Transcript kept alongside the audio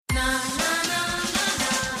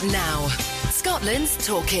Now, Scotland's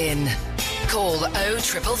Talkin'. Call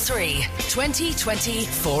 0333 2020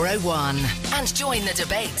 401 and join the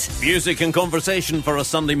debate. Music and conversation for a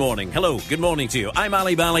Sunday morning. Hello, good morning to you. I'm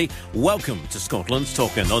Bally. Welcome to Scotland's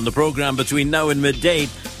Talkin'. On the programme between now and midday,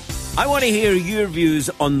 I want to hear your views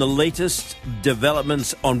on the latest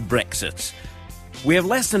developments on Brexit. We have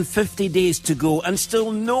less than 50 days to go and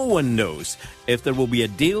still no one knows if there will be a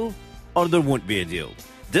deal or there won't be a deal.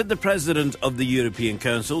 Did the President of the European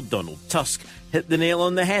Council, Donald Tusk, hit the nail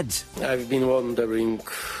on the head? I've been wondering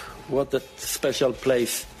what that special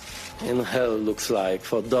place in hell looks like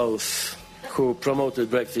for those who promoted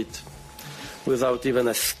Brexit without even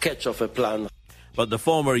a sketch of a plan. But the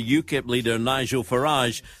former UKIP leader Nigel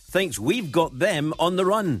Farage thinks we've got them on the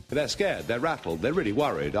run. They're scared, they're rattled, they're really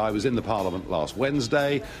worried. I was in the Parliament last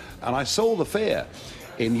Wednesday and I saw the fear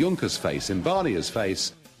in Juncker's face, in Barnier's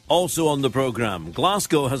face. Also on the programme,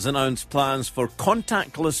 Glasgow has announced plans for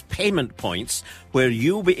contactless payment points where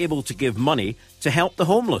you'll be able to give money to help the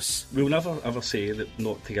homeless. We'll never ever say that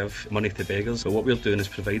not to give money to beggars, but what we're doing is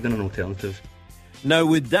providing an alternative. Now,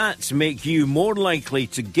 would that make you more likely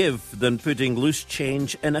to give than putting loose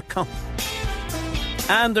change in a cup?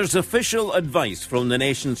 And there's official advice from the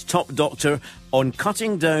nation's top doctor on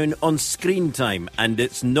cutting down on screen time. And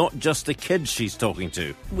it's not just the kids she's talking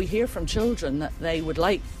to. We hear from children that they would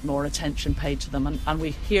like more attention paid to them. And we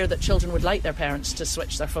hear that children would like their parents to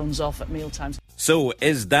switch their phones off at mealtimes. So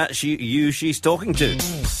is that you she's talking to?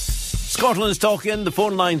 Scotland's Talking. The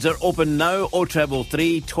phone lines are open now.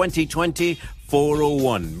 0333 2020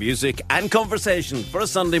 401. Music and conversation for a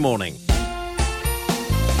Sunday morning.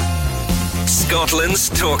 Scotland's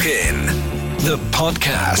Talkin', the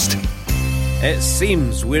podcast. It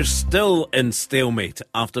seems we're still in stalemate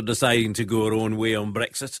after deciding to go our own way on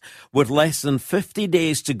Brexit, with less than 50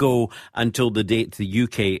 days to go until the date the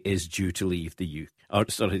UK is due to leave the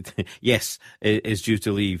is due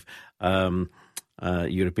to leave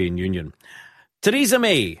European Union. Theresa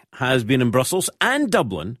May has been in Brussels and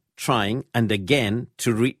Dublin trying and again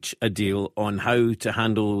to reach a deal on how to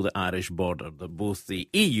handle the Irish border that both the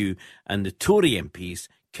EU and the Tory MPs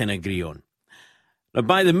can agree on. Now,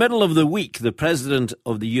 by the middle of the week, the President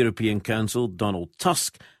of the European Council, Donald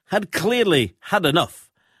Tusk, had clearly had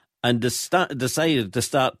enough and decided to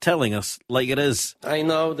start telling us like it is. I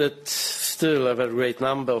know that still a very great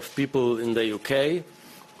number of people in the UK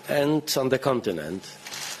and on the continent,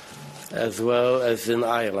 as well as in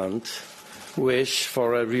Ireland, wish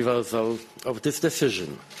for a reversal of this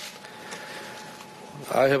decision.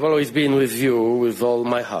 I have always been with you with all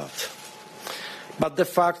my heart. But the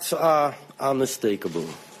facts are unmistakable.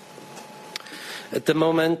 At the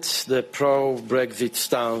moment, the pro-Brexit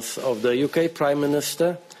stance of the UK Prime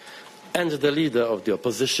Minister and the leader of the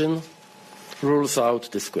opposition rules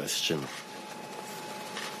out this question.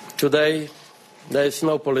 Today, there is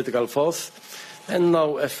no political force and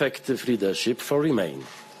no effective leadership for Remain.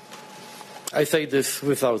 I say this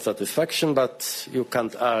without satisfaction, but you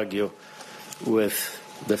can't argue with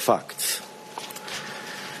the facts.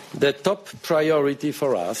 The top priority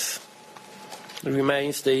for us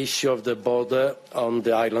remains the issue of the border on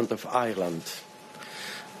the island of Ireland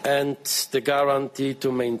and the guarantee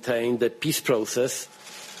to maintain the peace process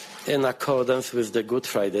in accordance with the Good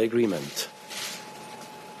Friday Agreement.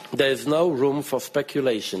 There is no room for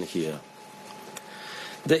speculation here.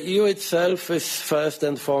 The EU itself is first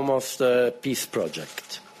and foremost a peace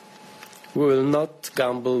project. We will not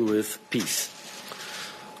gamble with peace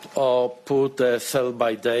or put a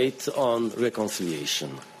sell-by date on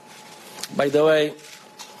reconciliation. By the way,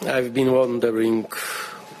 I've been wondering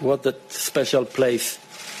what that special place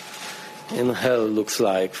in hell looks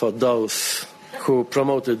like for those who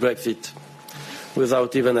promoted Brexit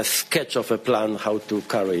without even a sketch of a plan how to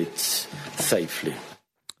carry it safely.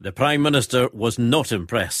 The Prime Minister was not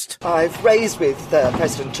impressed. I've raised with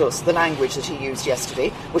President Tusk the language that he used yesterday,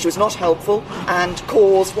 which was not helpful and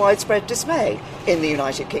caused widespread dismay in the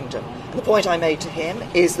United Kingdom. The point I made to him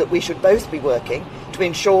is that we should both be working to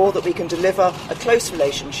ensure that we can deliver a close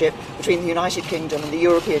relationship between the United Kingdom and the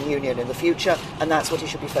European Union in the future, and that's what he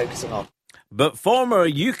should be focusing on. But former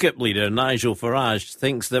UKIP leader Nigel Farage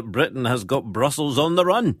thinks that Britain has got Brussels on the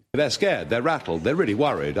run. They're scared, they're rattled, they're really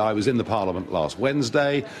worried. I was in the Parliament last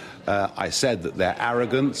Wednesday. I said that their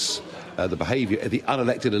arrogance, the behaviour of the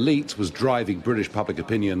unelected elite was driving British public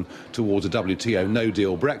opinion towards a WTO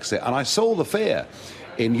no-deal Brexit. And I saw the fear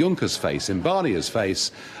in Juncker's face, in Barnier's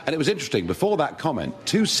face. And it was interesting, before that comment,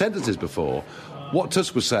 2 sentences before, what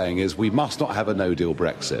Tusk was saying is we must not have a no-deal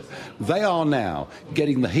Brexit. They are now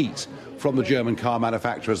getting the heat from the German car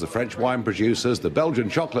manufacturers, the French wine producers, the Belgian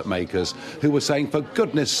chocolate makers, who were saying, for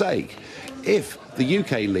goodness sake, if the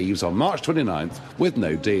UK leaves on March 29th with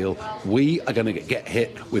no deal, we are going to get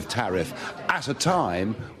hit with tariff at a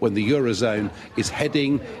time when the Eurozone is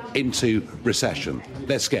heading into recession.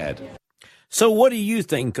 They're scared. So what do you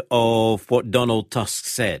think of what Donald Tusk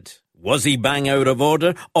said? Was he bang out of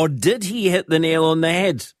order, or did he hit the nail on the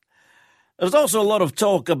head? There's also a lot of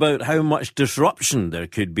talk about how much disruption there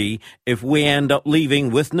could be if we end up leaving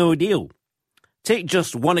with no deal. Take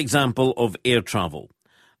just one example of air travel.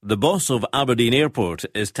 The boss of Aberdeen Airport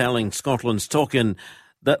is telling Scotland's Talkin'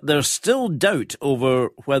 that there's still doubt over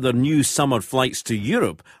whether new summer flights to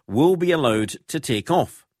Europe will be allowed to take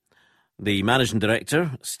off. The managing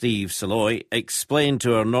director, Steve Saloy, explained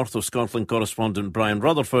to our North of Scotland correspondent Brian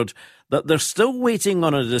Rutherford that they're still waiting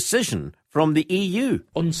on a decision from the EU.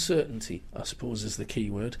 Uncertainty, I suppose, is the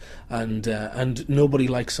key word, and nobody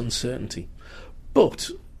likes uncertainty.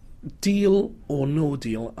 But deal or no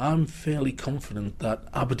deal, I'm fairly confident that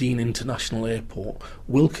Aberdeen International Airport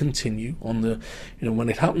will continue on the, when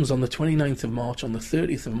it happens on the 29th of March, on the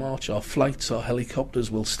 30th of March, our flights, our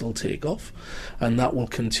helicopters will still take off, and that will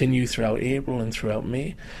continue throughout April and throughout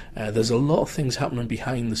May. There's a lot of things happening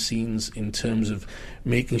behind the scenes in terms of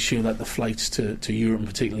making sure that the flights to Europe, and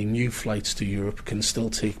particularly new flights to Europe, can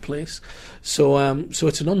still take place. So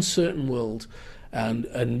it's an uncertain world.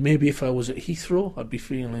 And maybe if I was at Heathrow, I'd be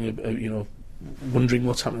feeling, wondering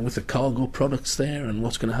what's happening with the cargo products there and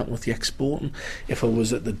what's going to happen with the exporting. If I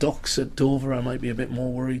was at the docks at Dover, I might be a bit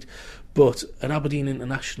more worried. But at Aberdeen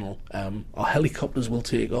International, our helicopters will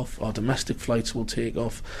take off, our domestic flights will take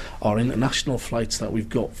off, our international flights that we've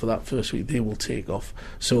got for that first week, they will take off.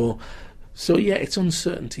 So yeah, it's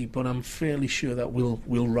uncertainty, but I'm fairly sure that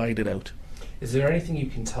we'll ride it out. Is there anything you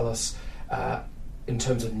can tell us in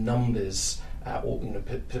terms of numbers? Or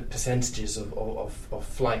percentages of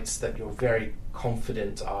flights that you're very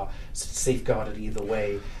confident are safeguarded either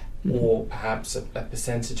way, or perhaps a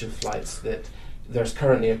percentage of flights that there's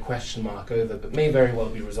currently a question mark over, but may very well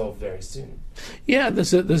be resolved very soon? Yeah,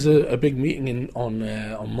 there's a big meeting on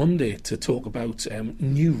Monday to talk about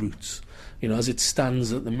new routes. As it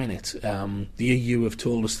stands at the minute, the EU have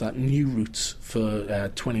told us that new routes for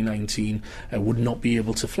 2019 would not be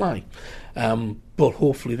able to fly. But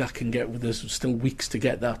hopefully that can there's still weeks to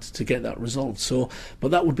get that resolved. So,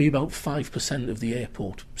 but that would be about 5% of the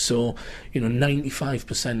airport. So,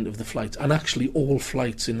 95% of the flights, and actually all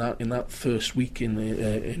flights in that first week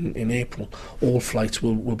in April, all flights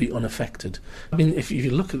will be unaffected. I mean, if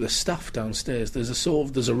you look at the staff downstairs,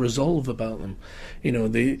 there's a resolve about them.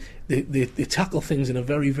 They tackle things in a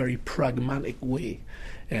very, very pragmatic way.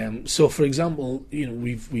 So, for example,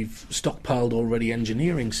 we've stockpiled already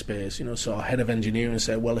engineering spares. So our head of engineering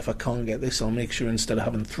said, well, if I can't get this, I'll make sure instead of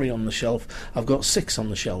having 3 on the shelf, I've got 6 on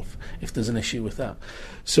the shelf if there's an issue with that.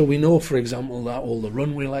 So we know, for example, that all the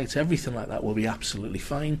runway lights, everything like that will be absolutely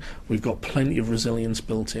fine. We've got plenty of resilience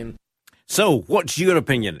built in. So, what's your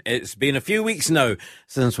opinion? It's been a few weeks now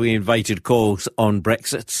since we invited calls on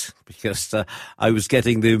Brexit, because I was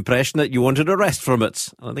getting the impression that you wanted a rest from it.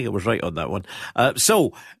 I think I was right on that one.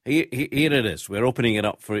 So, here it is. We're opening it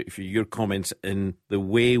up for your comments in the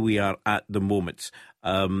way we are at the moment.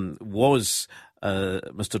 Was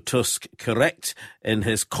Mr. Tusk correct in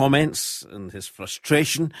his comments and his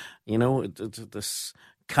frustration? This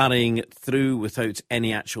carrying it through without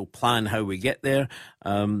any actual plan how we get there.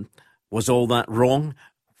 Was all that wrong?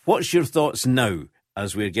 What's your thoughts now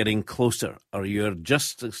as we're getting closer? Are you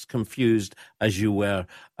just as confused as you were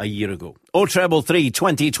a year ago? 0333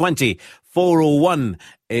 2020 401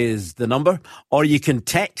 is the number. Or you can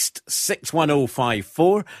text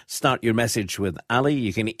 61054. Start your message with Ali.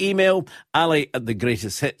 You can email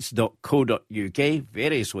ali@thegreatesthits.co.uk.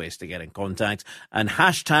 Various ways to get in contact. And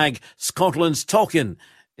hashtag Scotland's Talkin'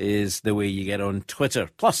 is the way you get on Twitter.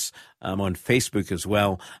 Plus, I'm on Facebook as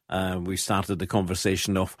well. We started the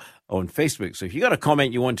conversation off on Facebook. So if you got a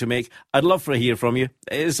comment you want to make, I'd love to hear from you.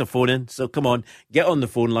 It is a phone-in, so come on, get on the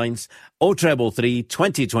phone lines. 0333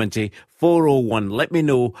 2020 401. Let me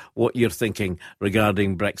know what you're thinking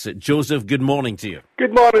regarding Brexit. Joseph, good morning to you.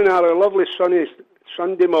 Good morning, Aaron. Lovely sunny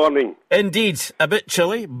Sunday morning. Indeed, a bit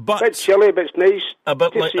chilly, but it's nice. A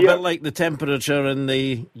bit like the temperature in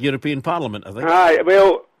the European Parliament, I think. Aye,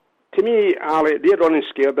 well, to me, Ali, they're running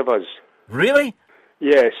scared of us. Really?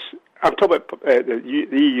 Yes. I'm talking about the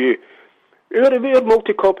EU. Our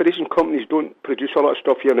multi-corporation companies don't produce a lot of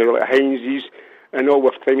stuff here now, like Heinz's and all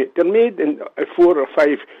with time. They're made in 4 or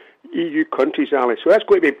 5 EU countries, Ali. So that's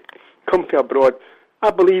going to be come from abroad. I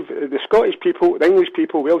believe the Scottish people, the English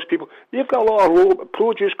people, Welsh people, they've got a lot of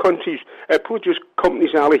produce companies,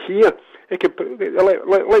 Ali, here. They could,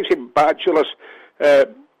 like say, bachelors,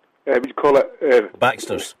 what do you call it?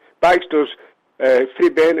 Baxters. Baxter's, Free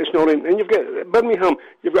Bennett's and all that. And you've got Birmingham,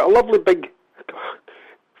 you've got a lovely big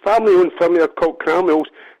family-owned firm there called Cramwell's.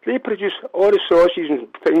 They produce all the sausages and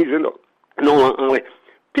things and all that, Ali.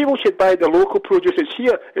 People should buy the local produce. It's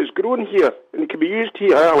here, it's grown here, and it can be used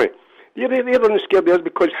here, Ali. They're running scared of us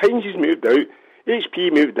because Heinz has moved out,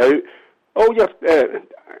 HP moved out, all your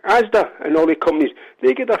Asda and all the companies,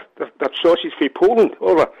 they get their sausages from Poland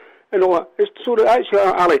over and all that. It's so that actually,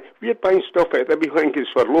 Ali, we're buying stuff that we think is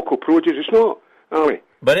for local produce. It's not, Ali.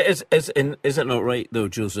 But is it not right, though,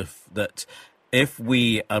 Joseph, that if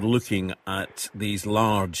we are looking at these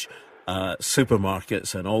large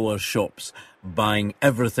supermarkets and all our shops buying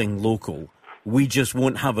everything local, we just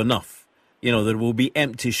won't have enough? You know, there will be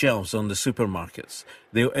empty shelves on the supermarkets.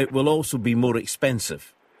 It will also be more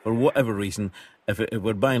expensive. For whatever reason, if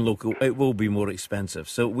we're buying local, it will be more expensive.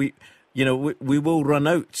 So we will run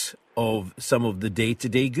out of some of the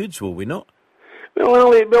day-to-day goods, will we not? Well,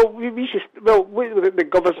 the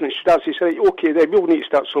government starts to say, okay, then we'll need to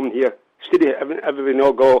start something here. Instead of everybody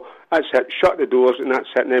all go, that's it, shut the doors and that's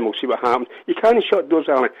it, and then we'll see what happens. You can't shut doors,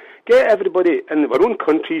 Ali. Get everybody in their own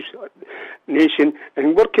countries, nation,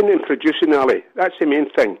 and working and producing, Ali. That's the main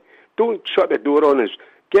thing. Don't shut the door on us.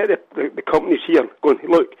 Get the companies here going,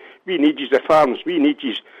 look, we need you, the farms, we need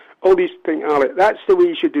you, all these things, Ali. That's the way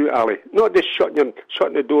you should do it, Ali. Not just shutting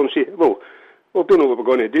the door and say, well, we don't know what we're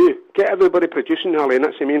going to do. Get everybody producing, Ali, and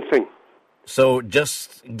that's the main thing. So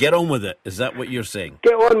just get on with it. Is that what you're saying?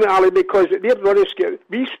 Get on with it, Ali, because they're running scared.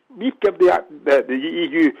 We give the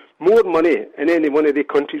EU more money in any one of the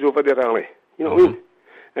countries over there, Ali. You know what I mean?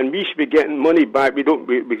 And we should be getting money back. We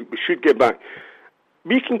should get back.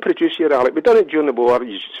 We can produce here, Ali. We've done it during the war,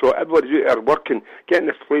 so everybody's out there working, getting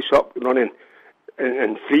this place up and running,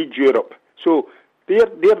 and freed Europe. So they're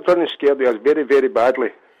running scared of us very, very badly.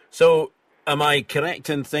 So am I correct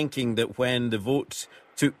in thinking that when the vote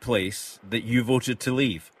took place, that you voted to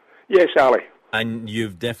leave? Yes, Ali. And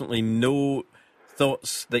you've definitely no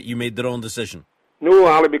thoughts that you made the wrong decision? No,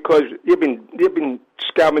 Ali, because they've been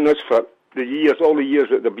scamming us for the years, all the years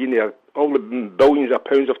that they've been there, all the billions of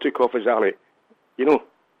pounds they've took off us, Ali. You know.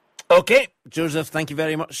 Okay, Joseph, thank you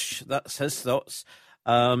very much. That's his thoughts.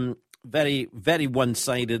 Very, very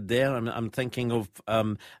one-sided there. I'm thinking of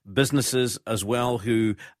businesses as well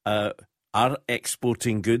who are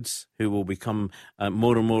exporting goods, who will become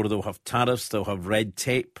more and more, they'll have tariffs, they'll have red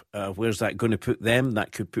tape. Where's that going to put them?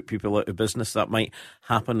 That could put people out of business. That might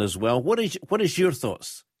happen as well. What is your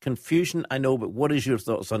thoughts? Confusion, I know, but what is your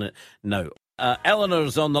thoughts on it now?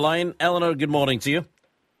 Eleanor's on the line. Eleanor, good morning to you.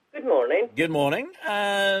 Good morning. Good morning.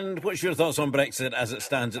 And what's your thoughts on Brexit as it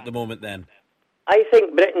stands at the moment then? I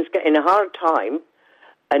think Britain's getting a hard time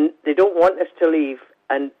and they don't want us to leave,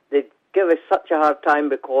 and they give us such a hard time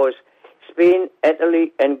because Spain,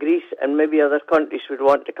 Italy and Greece and maybe other countries would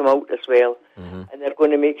want to come out as well, and they're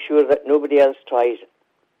going to make sure that nobody else tries it.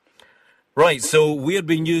 Right, so we're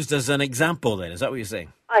being used as an example then, is that what you're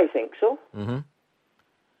saying? I think so.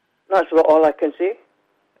 That's all I can say.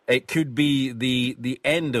 It could be the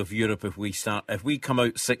end of Europe if we come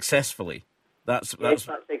out successfully. That's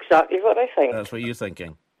exactly what I think. That's what you're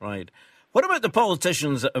thinking, right? What about the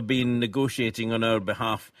politicians that have been negotiating on our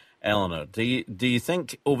behalf, Eleanor? Do you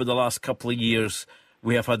think over the last couple of years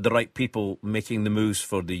we have had the right people making the moves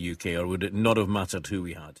for the UK, or would it not have mattered who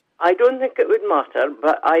we had? I don't think it would matter,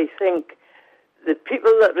 but I think the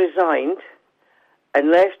people that resigned and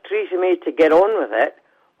left Theresa May to get on with it,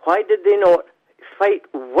 why did they not fight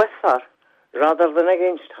with her rather than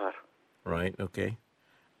against her? Right, okay.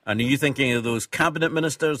 And are you thinking of those cabinet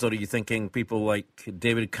ministers, or are you thinking people like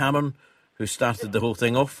David Cameron, who started the whole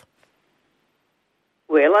thing off?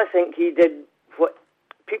 Well, I think he did what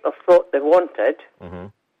people thought they wanted,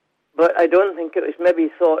 but I don't think it was maybe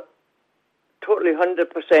thought totally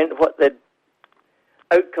 100% what the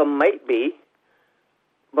outcome might be.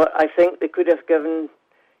 But I think they could have given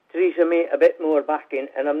Theresa May a bit more backing,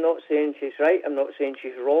 and I'm not saying she's right, I'm not saying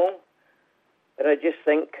she's wrong, but I just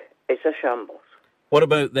think it's a shambles. What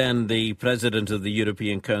about then the President of the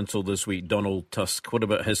European Council this week, Donald Tusk? What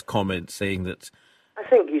about his comment saying that... I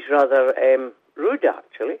think he's rather rude,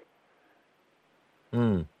 actually.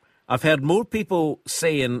 I've heard more people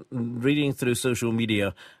saying, reading through social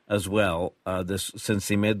media as well, since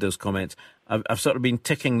he made those comments, I've sort of been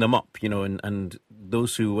ticking them up, and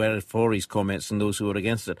those who were for his comments and those who were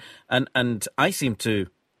against it. And I seem to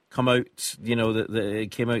come out, that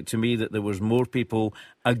it came out to me that there was more people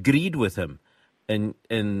agreed with him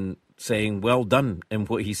in saying well done in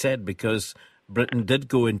what he said, because Britain did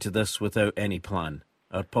go into this without any plan.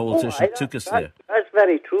 Our politician took us there. That's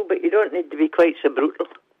very true, but you don't need to be quite so brutal.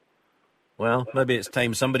 Well, maybe it's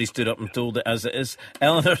time somebody stood up and told it as it is.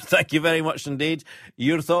 Eleanor, thank you very much indeed.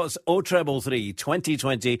 Your thoughts, 0333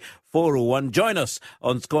 2020 401. Join us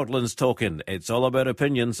on Scotland's Talking. It's all about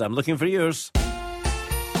opinions. I'm looking for yours.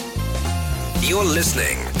 You're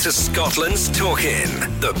listening to Scotland's Talking,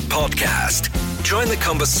 the podcast. Join the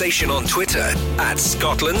conversation on Twitter at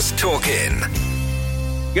Scotland's Talking.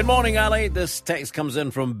 Good morning, Ali. This text comes in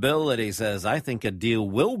from Bill and he says, I think a deal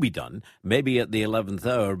will be done, maybe at the 11th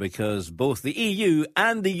hour, because both the EU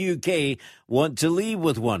and the UK want to leave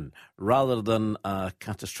with one, rather than a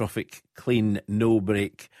catastrophic, clean, no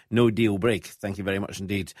deal break. Thank you very much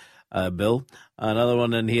indeed, Bill. Another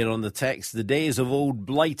one in here on the text. The days of old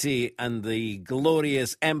Blighty and the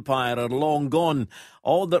glorious empire are long gone.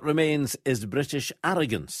 All that remains is British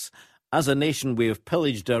arrogance. As a nation, we have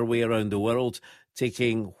pillaged our way around the world,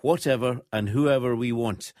 taking whatever and whoever we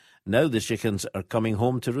want. Now the chickens are coming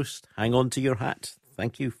home to roost. Hang on to your hat.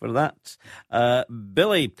 Thank you for that.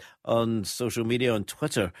 Billy on social media, on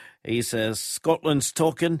Twitter, he says, Scotland's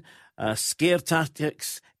Talking, scare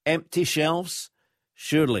tactics, empty shelves.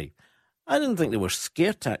 Surely. I didn't think they were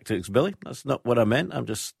scare tactics, Billy. That's not what I meant. I'm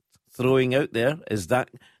just throwing out there, is that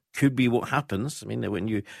could be what happens. I mean, when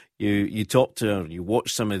you talk to, or you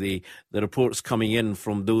watch some of the reports coming in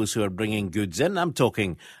from those who are bringing goods in. I'm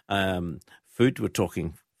talking food, we're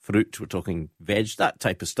talking fruit, we're talking veg, that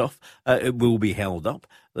type of stuff. It will be held up.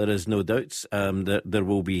 There is no doubt that there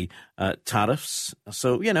will be tariffs.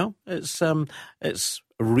 So, it's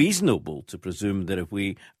reasonable to presume that if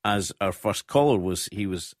we, as our first caller he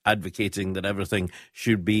was advocating that everything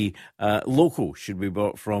should be local, should be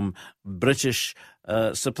bought from British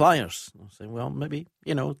suppliers. I'll say, well, maybe,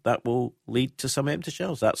 that will lead to some empty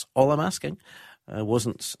shelves. That's all I'm asking. I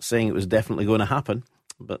wasn't saying it was definitely going to happen.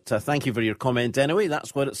 But thank you for your comment anyway.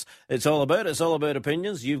 That's what it's all about. It's all about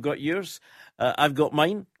opinions. You've got yours. I've got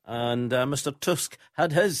mine. And Mr. Tusk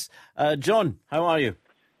had his. John, how are you?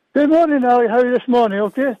 Good morning, Ali. How are you this morning,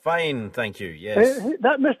 okay? Fine, thank you, yes.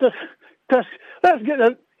 That Mr. Tusk, let's get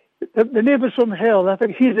the neighbours from hell. I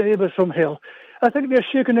think he's the neighbours from hell. I think they're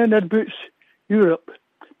shaking in their boots, Europe.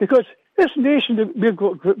 Because this nation that we've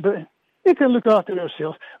got, they can look after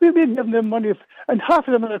themselves. We've been giving them money, and half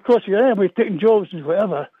of them are across the island, we've taken jobs and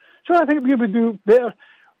whatever. So I think we would do better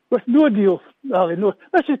with no deal, Ali, no.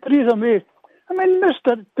 This is Theresa May. I mean,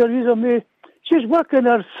 Mr. Theresa May, she's working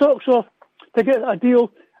her socks off to get a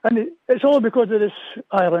deal, and it's all because of this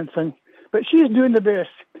Ireland thing. But she's doing the best.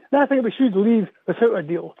 And I think we should leave without a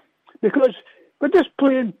deal. Because we're just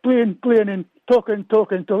playing, and talking.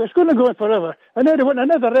 It's going to go on forever. And now they want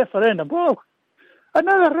another referendum. Well,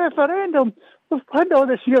 another referendum? We've had all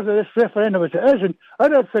this years of this referendum as it is, and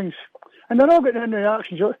other things. And they're all getting in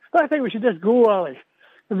reactions. But I think we should just go, Ali.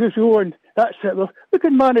 We'll just go, and that's it. We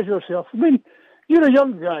can manage ourselves. I mean, you're a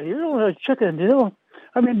young guy. You're only a chicken,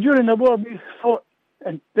 I mean, during the war, we thought,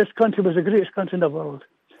 and this country was the greatest country in the world.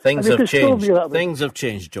 Things have changed. Things have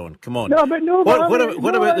changed, John. Come on. No, but no.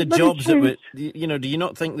 What about the jobs that we, do you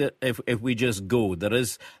not think that if we just go, there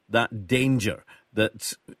is that danger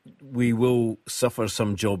that we will suffer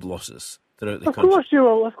some job losses throughout the country? Of course you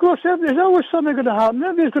will. Of course. There's always something going to happen.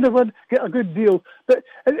 Everybody's going to get a good deal. But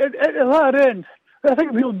at the latter end, I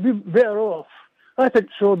think we'll be better off. I think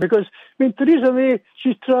so, because, I mean, Theresa May,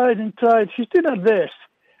 she's tried and tried. She's doing her best.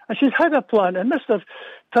 And she's had a plan. And Mr.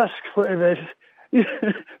 Tusk, whatever, the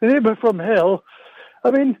neighbour from hell,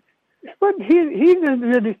 I mean, he didn't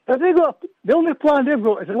really... They got, the only plan they've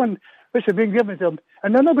got is the one which has been given to them.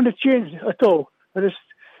 And they're not going to change at all. But it's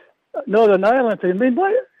Northern Ireland thing. I mean,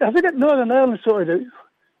 I think Northern Ireland sorted out.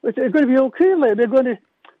 It's going to be okay, like, they're going to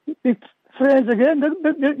be friends again.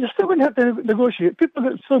 You're still going to have to negotiate. People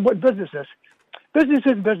that still want businesses. Business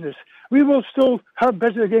is business. We will still have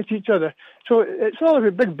business against each other. So it's all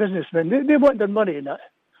about big businessmen. They want their money in that.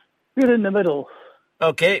 We're in the middle.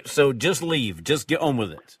 Okay, so just leave. Just get on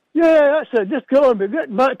with it. Yeah, that's it. Just get on with it.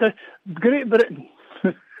 Get back to Great Britain.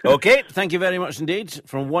 Okay, thank you very much indeed.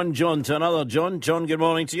 From one John to another John. John, good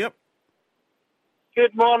morning to you.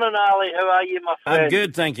 Good morning, Ali. How are you, my friend? I'm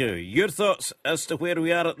good, thank you. Your thoughts as to where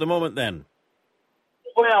we are at the moment, then?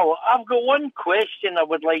 Well, I've got one question I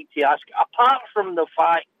would like to ask. Apart from the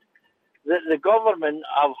fact that the government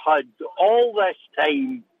have had all this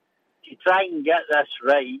time to try and get this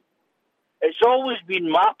right, it's always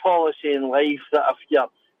been my policy in life that if you're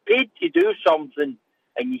paid to do something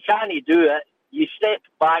and you can't do it, you step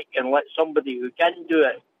back and let somebody who can do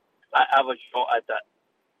it have a shot at it.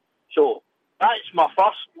 So that's my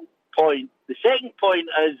first point. The second point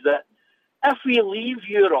is that if we leave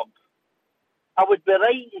Europe, I would be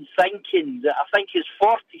right in thinking that I think his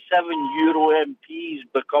 47 Euro MPs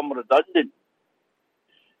become redundant.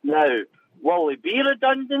 Now, will they be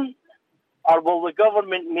redundant, or will the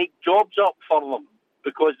government make jobs up for them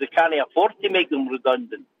because they can't afford to make them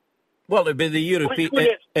redundant? Well, it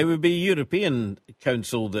would be European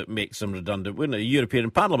Council that makes them redundant, wouldn't it?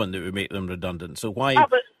 European Parliament that would make them redundant. So why?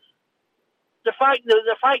 But the fact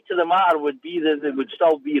of the matter would be that they would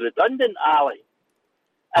still be redundant, Ali.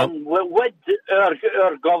 And would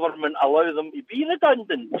our government allow them to be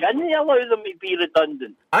redundant? Can they allow them to be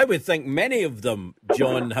redundant? I would think many of them,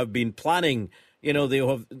 John, have been planning. You know, they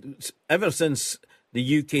have ever since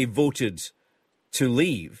the UK voted to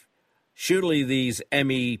leave. Surely these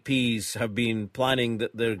MEPs have been planning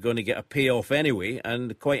that they're going to get a payoff anyway,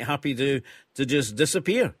 and quite happy to just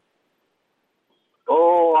disappear.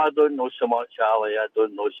 Oh, I don't know so much, Ali. I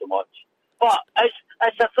don't know so much. But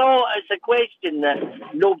it's a thought, it's a question that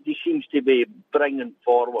nobody seems to be bringing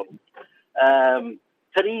forward.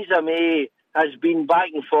 Theresa May has been back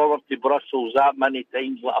and forward to Brussels that many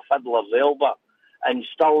times like a fiddler's elbow and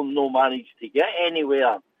still no managed to get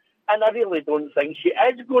anywhere. And I really don't think she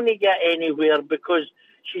is going to get anywhere because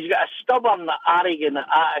she's got a stubborn, arrogant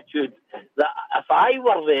attitude that if I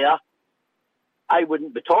were there, I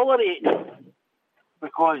wouldn't be tolerating,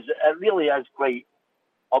 because it really is quite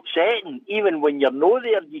upsetting. Even when you're not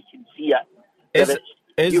there, you can see it.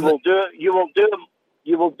 You will do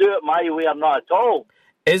it my way or not at all.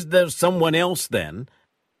 Is there someone else then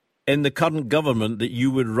in the current government that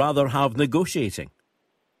you would rather have negotiating?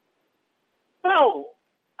 Well,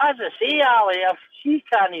 as I say, Ali, if she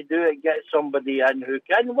can't do it, get somebody in who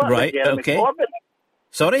can. What about Jeremy Corbyn?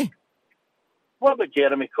 Sorry? What about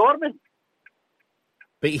Jeremy Corbyn?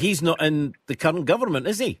 But he's not in the current government,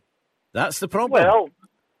 is he? That's the problem. Well,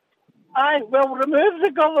 remove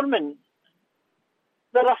the government.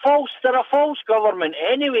 They're a false government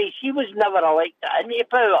anyway. He was never elected into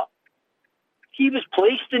power. He was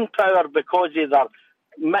placed in power because of their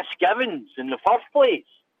misgivings in the first place.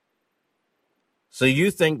 So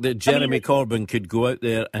you think that Jeremy Corbyn could go out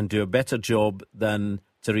there and do a better job than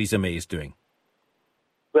Theresa May is doing?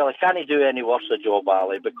 Well, he can't do any worse a job,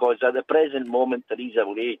 Ali, because at the present moment, Theresa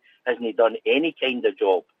May hasn't done any kind of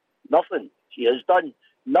job. Nothing. She has done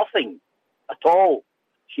nothing at all.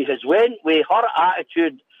 She has went with her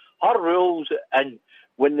attitude, her rules, and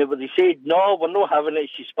when they said, no, we're not having it,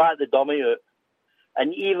 she spat the dummy out.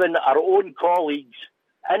 And even our own colleagues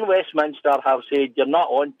in Westminster have said, you're not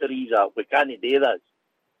on, Theresa, we can't do this.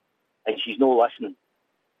 And she's not listening.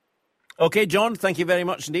 OK, John, thank you very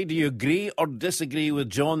much indeed. Do you agree or disagree with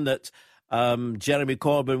John that Jeremy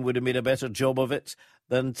Corbyn would have made a better job of it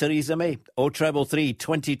than Theresa May? 0333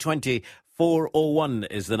 2020 401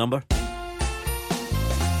 is the number.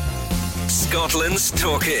 Scotland's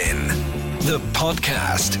Talkin', the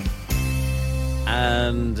podcast.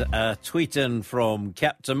 And a tweet in from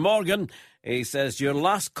Captain Morgan. He says, your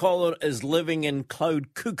last caller is living in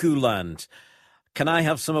cloud cuckoo land. Can I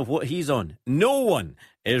have some of what he's on? No one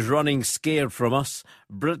is running scared from us.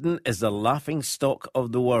 Britain is the laughing stock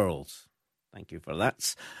of the world. Thank you for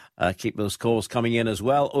that. Keep those calls coming in as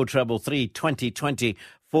well. 0333 2020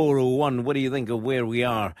 401. What do you think of where we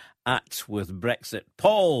are at with Brexit?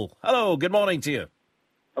 Paul, hello, good morning to you.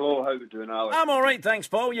 Hello, how are you doing, Alex? I'm all right, thanks,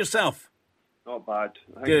 Paul. Yourself? Not bad.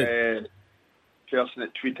 I Good. think the person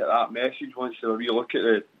that tweeted that message wants to relook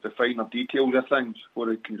at the finer details of things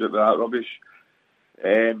before he comes out with that rubbish.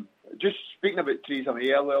 Just speaking about Theresa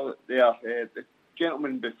May earlier there, the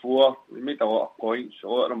gentleman before, he made a lot of points. A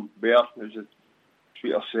lot of them were, as the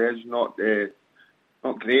tweeter says, not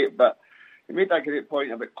great, but he made a great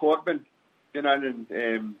point about Corbyn going in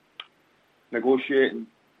and negotiating.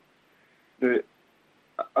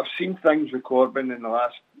 I've seen things with Corbyn in the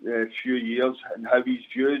last few years and how his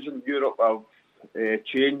views in Europe have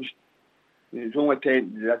changed. His only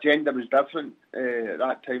the agenda was different at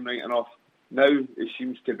that time, right enough. Now he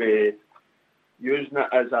seems to be using it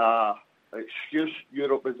as an excuse.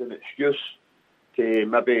 Europe as an excuse to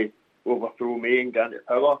maybe overthrow May and get into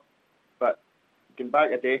power. But going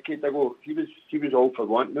back a decade ago, he was all for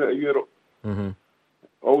wanting out of Europe. Mm-hmm.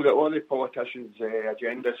 All the politicians'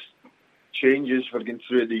 agendas changes were going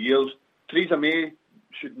through the years. Theresa May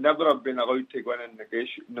should never have been allowed to go in and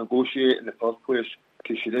negotiate in the first place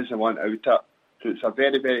because she doesn't want out it. So it's a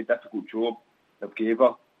very, very difficult job they've gave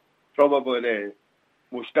her. Probably the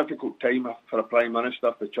most difficult time for a Prime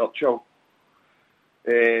Minister for Churchill.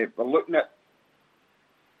 We're looking at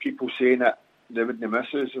people saying that they wouldn't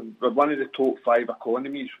miss us. And we're one of the top 5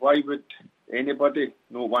 economies. Why would anybody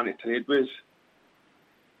not want to trade with us?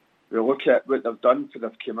 We look at what they've done for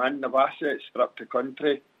they've come in, they've assets stripped the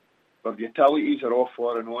country. Our utilities are all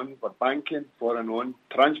foreign owned, our banking foreign owned,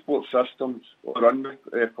 transport systems are run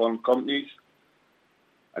by foreign companies.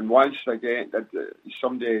 And once again,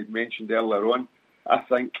 somebody mentioned earlier on, I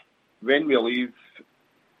think when we leave,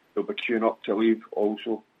 they'll be queuing up to leave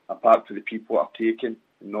also, apart from the people that are taking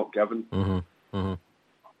and not given. Mm-hmm. Mm-hmm.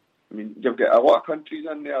 I mean, you've got a lot of countries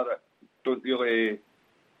in there that don't really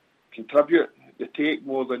contribute. They take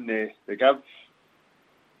more than they give.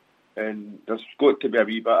 And there's got to be a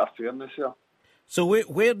wee bit of fairness here. So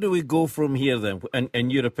where do we go from here then, in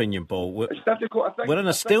your opinion, Paul? It's difficult. We're in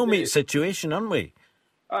a stalemate situation, aren't we?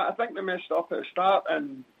 I think they messed up at the start,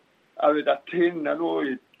 and I would attain, I know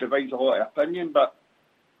it divides a lot of opinion, but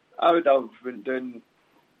I would have went down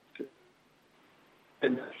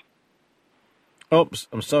Oops,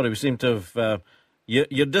 I'm sorry, we seem to have...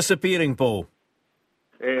 You're disappearing, Paul.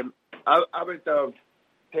 I would have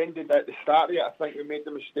tended at the start of it. I think we made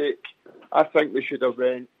the mistake. I think we should have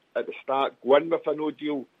went at the start, won with a no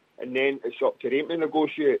deal, and then it's up to them to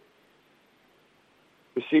negotiate.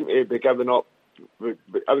 We seem to be giving up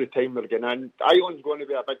every time we're getting in. Ireland's going to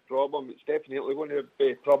be a big problem. It's definitely going to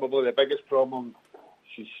be probably the biggest problem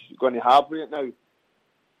she's going to have right now.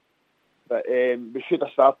 But we should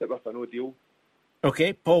have started with a no deal.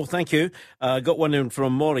 Okay, Paul, thank you. Got one in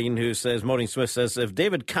from Maureen, Maureen Smith says, if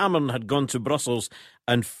David Cameron had gone to Brussels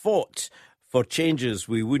and fought for changes,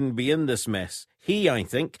 we wouldn't be in this mess. He, I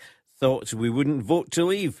think, thought we wouldn't vote to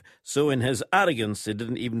leave. So in his arrogance, he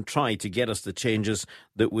didn't even try to get us the changes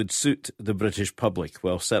that would suit the British public.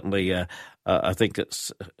 Well, certainly, I think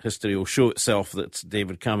history will show itself that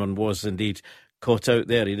David Cameron was indeed caught out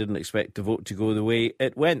there. He didn't expect the vote to go the way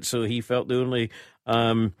it went, so he felt the only...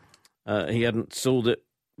 he hadn't sold it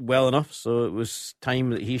well enough, so it was time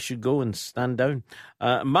that he should go and stand down.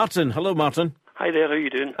 Martin, hello, Martin. Hi there, how are you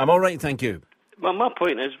doing? I'm all right, thank you. Well, my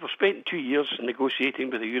point is, we've spent 2 years negotiating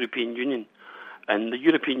with the European Union, and the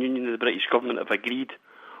European Union and the British government have agreed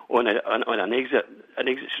on an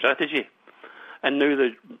exit strategy. And now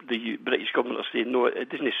the British government are saying, no, it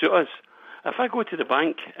doesn't suit us. If I go to the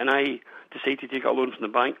bank and I decide to take a loan from the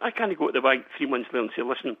bank, I can't go to the bank 3 months later and say,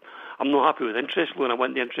 listen, I'm not happy with interest loan, I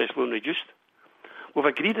want the interest loan reduced. We've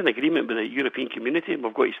agreed an agreement with the European community and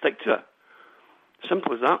we've got to stick to it.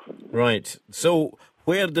 Simple as that. Right. So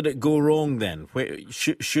where did it go wrong then?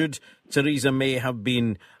 Should Theresa May have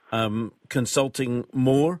been consulting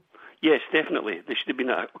more? Yes, definitely. There should have been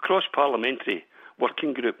a cross-parliamentary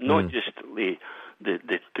working group, not just the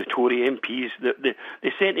Tory MPs.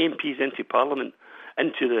 They sent MPs into Parliament,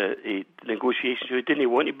 into the negotiations who didn't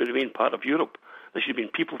want to remain part of Europe. There should have been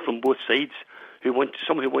people from both sides,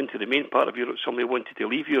 some who wanted to remain part of Europe, some who wanted to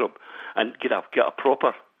leave Europe, and get a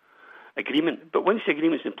proper agreement. But once the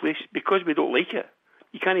agreement's in place, because we don't like it,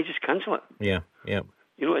 you can't just cancel it. Yeah.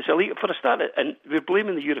 You know, it's illegal for a start, and we're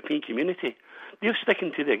blaming the European community. They're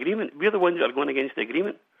sticking to the agreement. We're the ones that are going against the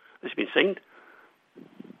agreement that's been signed.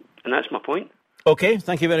 And that's my point. OK,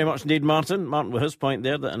 thank you very much indeed, Martin. Martin with his point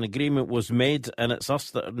there that an agreement was made and it's us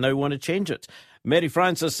that now want to change it. Mary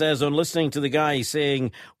Francis says, on listening to the guy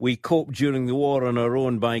saying we coped during the war on our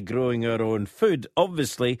own by growing our own food,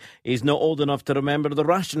 obviously he's not old enough to remember the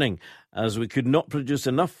rationing, as we could not produce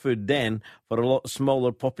enough food then for a lot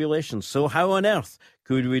smaller populations. So how on earth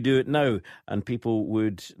could we do it now? And people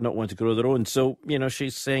would not want to grow their own. So, you know,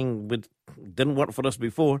 she's saying it didn't work for us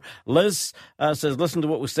before. Liz says, listen to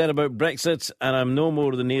what was said about Brexit, and I'm no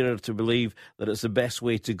more the nearer to believe that it's the best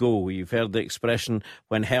way to go. You've heard the expression,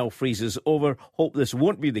 when hell freezes over. Hope this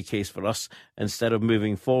won't be the case for us. Instead of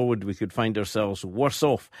moving forward, we could find ourselves worse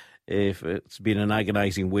off if it's been an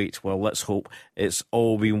agonising wait. Well, let's hope it's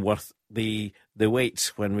all been worth the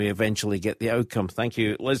wait when we eventually get the outcome. Thank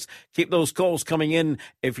you, Liz. Keep those calls coming in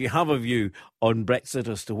if you have a view on Brexit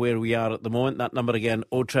as to where we are at the moment. That number again,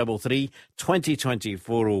 0333 2020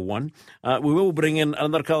 401. We will bring in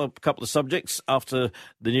another couple of subjects after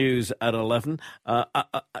the news at 11.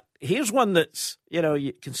 Here's one that's, you know,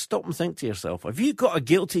 you can stop and think to yourself, have you got a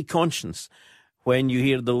guilty conscience when you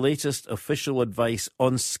hear the latest official advice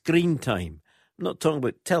on screen time? I'm not talking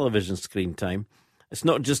about television screen time. It's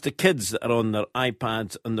not just the kids that are on their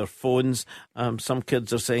iPads and their phones. Some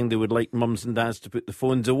kids are saying they would like mums and dads to put the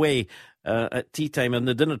phones away at tea time on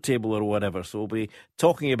the dinner table or whatever. So we'll be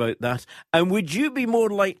talking about that. And would you be more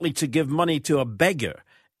likely to give money to a beggar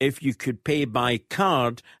if you could pay by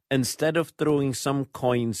card instead of throwing some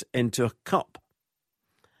coins into a cup?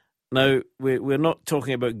 Now, we're not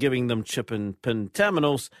talking about giving them chip and pin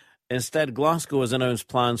terminals. Instead, Glasgow has announced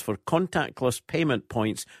plans for contactless payment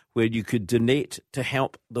points where you could donate to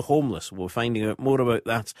help the homeless. We're finding out more about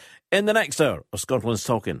that in the next hour of Scotland's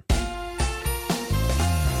Talkin'.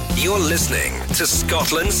 You're listening to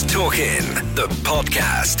Scotland's Talkin', the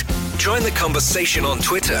podcast. Join the conversation on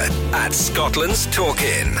Twitter at Scotland's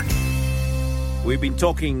Talkin'. We've been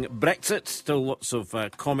talking Brexit, still lots of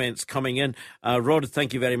comments coming in. Rod,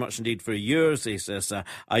 thank you very much indeed for yours. He says,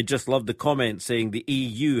 I just love the comment saying the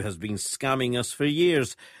EU has been scamming us for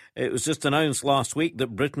years. It was just announced last week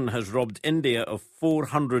that Britain has robbed India of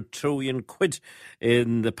 400 trillion quid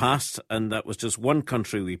in the past, and that was just one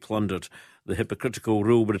country we plundered. The hypocritical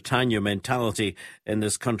Rule Britannia mentality in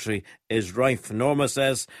this country is rife. Norma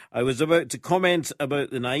says, I was about to comment about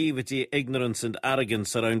the naivety, ignorance and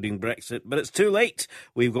arrogance surrounding Brexit, but it's too late.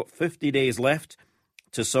 We've got 50 days left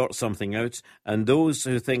to sort something out, and those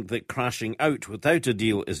who think that crashing out without a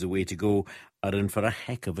deal is the way to go are in for a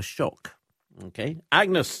heck of a shock. Okay.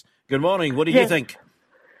 Agnes, good morning. What do you think?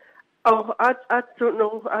 Oh, I don't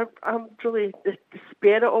know. I'm really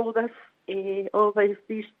despair at all this. All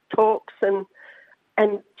these talks and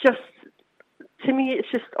just, to me, it's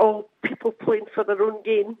just all people playing for their own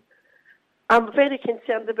gain. I'm very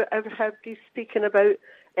concerned about everybody speaking about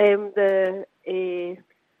we've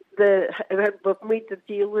made the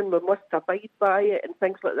deal and we must abide by it and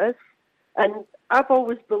things like this. And I've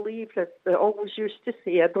always believed, as I always used to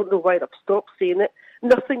say, I don't know why I've stopped saying it,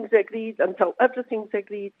 nothing's agreed until everything's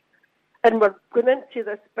agreed. And we're going into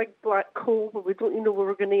this big black hole where we don't even know where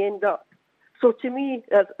we're going to end up. So to me,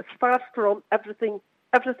 as far from everything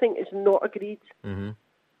is not agreed. Mm-hmm.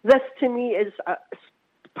 This to me is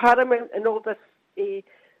paramount in all this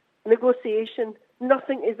negotiation.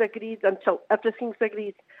 Nothing is agreed until everything's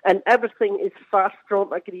agreed, and everything is far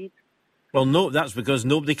from agreed. Well, no, that's because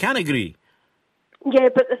nobody can agree. Yeah,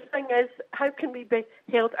 but the thing is, how can we be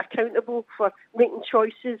held accountable for making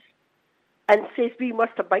choices and says we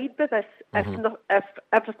must abide by this if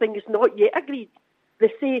everything is not yet agreed?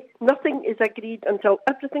 They say nothing is agreed until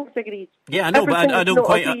everything's agreed. Yeah, I know, but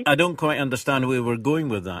I don't quite understand where we're going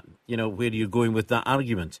with that. You know, where you're going with that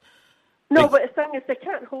argument. No, but the thing is, they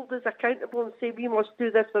can't hold us accountable and say we must do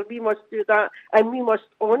this or we must do that, and we must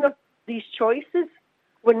honour these choices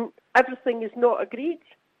when everything is not agreed.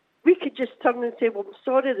 We could just turn and say, well, I'm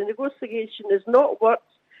sorry, the negotiation has not worked,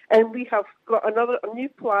 and we have got a new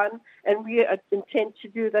plan, and we intend to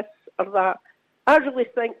do this or that. I really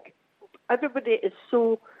think everybody is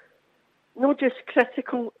so, not just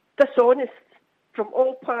critical, dishonest from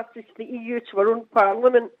all parties, the EU to our own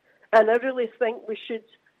parliament, and I really think we should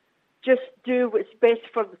just do what's best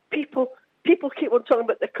for the people. People keep on talking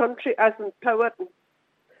about the country as in power and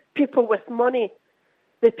people with money.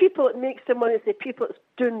 The people that makes the money is the people that's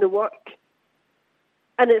doing the work.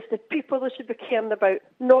 And it's the people they should be caring about,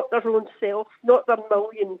 not their own self, not their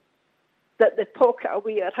millions that they pocket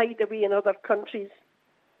away or hide away in other countries.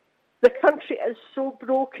 The country is so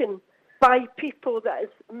broken by people that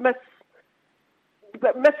is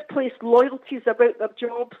misplaced loyalties about their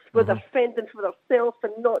jobs, where they're fending for themselves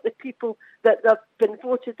and not the people that they've been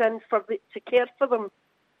voted in to care for them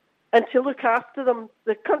and to look after them.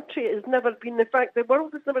 The country has never been, in fact, the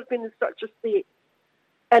world has never been in such a state.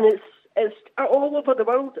 And it's all over the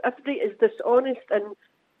world. Everybody is dishonest and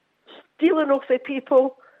stealing off the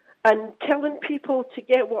people and killing people to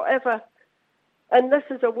get whatever. And this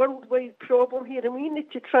is a worldwide problem here, and we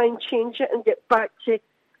need to try and change it and get back to...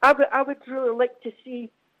 I would really like to see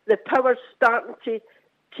the powers starting to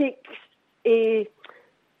take a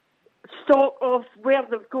stock of where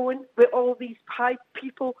they're going with all these high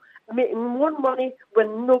people making more money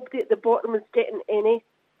when nobody at the bottom is getting any.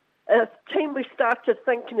 It's time we started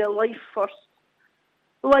thinking of life first.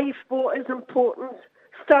 Life, what is important?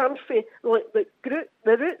 Starting from like the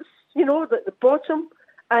roots, you know, the bottom,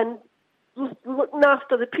 and looking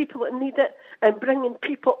after the people that need it and bringing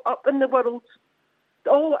people up in the world.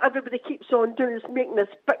 All everybody keeps on doing is making this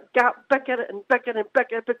big gap bigger and bigger and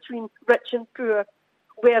bigger between rich and poor,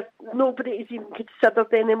 where nobody is even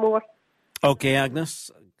considered anymore. OK, Agnes,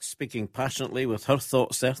 speaking passionately with her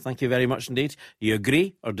thoughts there. Thank you very much indeed. You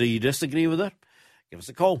agree or do you disagree with her? Give us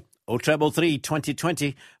a call. 0333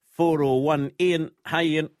 2020 401. Ian, hi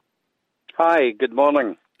Ian. Hi, good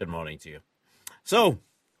morning. Good morning to you. So,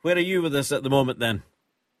 where are you with this at the moment then?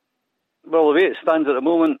 Well, the way it stands at the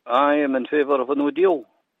moment, I am in favour of a no deal.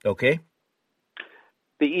 OK.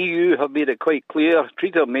 The EU have made it quite clear.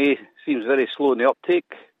 Theresa May seems very slow in the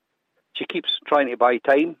uptake. She keeps trying to buy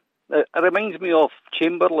time. It reminds me of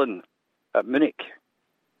Chamberlain at Munich,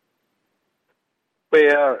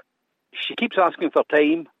 where she keeps asking for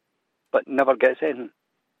time, but never gets in.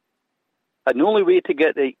 And the only way to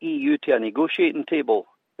get the EU to a negotiating table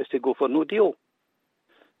is to go for no deal.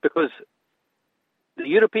 Because the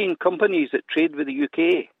European companies that trade with the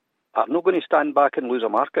UK are not going to stand back and lose a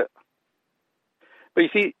market. But you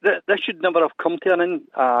see, this should never have come to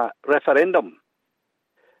a referendum.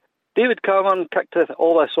 David Cameron kicked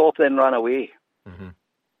all this off, then ran away.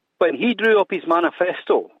 when he drew up his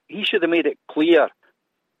manifesto, he should have made it clear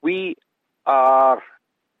we are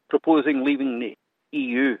proposing leaving the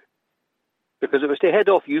EU, because it was to head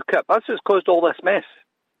off UKIP. That's what's caused all this mess.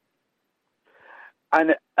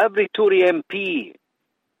 And every Tory MP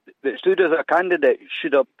that stood as a candidate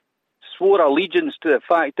should have swore allegiance to the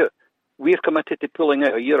fact that we're committed to pulling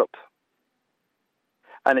out of Europe.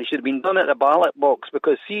 And it should have been done at the ballot box,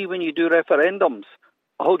 because see, when you do referendums,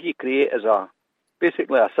 all you create is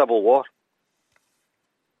basically a civil war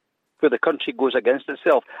where the country goes against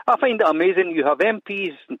itself. I find it amazing. You have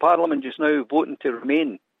MPs in Parliament just now voting to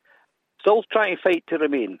remain, still trying to fight to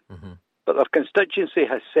remain, but their constituency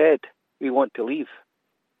has said we want to leave.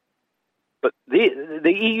 But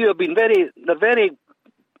the EU have been they're very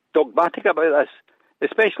dogmatic about this,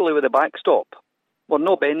 especially with the backstop. We're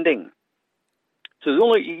no bending. So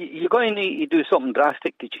you're going to need to do something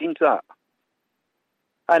drastic to change that.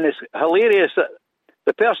 And it's hilarious that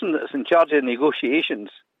the person that's in charge of negotiations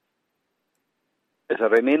is a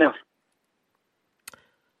Remainer.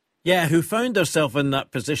 Yeah, who found herself in that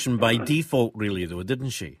position by default, really, though,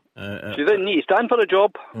 didn't she? She didn't need to stand for a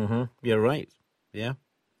job. You're right, yeah.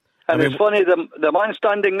 And it's funny, the man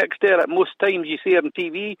standing next to her at most times you see her on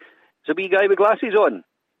TV is a wee guy with glasses on.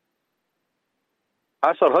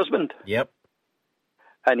 That's her husband. Yep.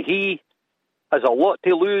 And he has a lot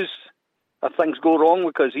to lose if things go wrong,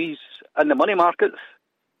 because he's in the money markets.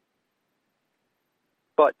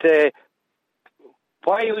 But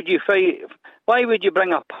why would you fight? Why would you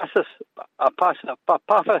bring a pacifist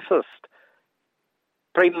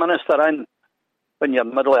prime minister in when you're in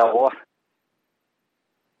the middle of a war?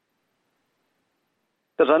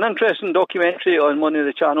 There's an interesting documentary on one of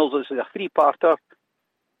the channels. It's a 3-parter,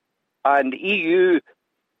 and the EU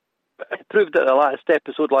proved at the last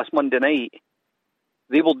episode last Monday night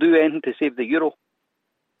they will do anything to save the euro.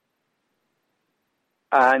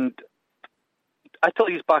 And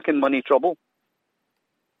Italy's back in money trouble.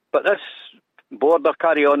 But this border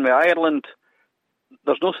carry on with Ireland,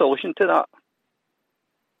 there's no solution to that.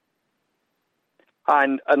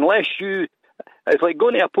 And unless it's like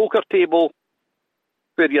going to a poker table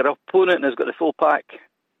where your opponent has got the full pack.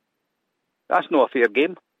 That's not a fair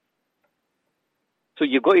game. So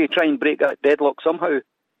you've got to try and break that deadlock somehow.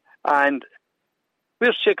 And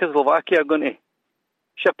where's Czechoslovakia going to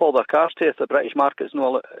ship all their cars to if the British market's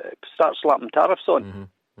not start slapping tariffs on?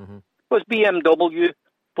 What's BMW,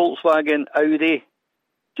 Volkswagen, Audi?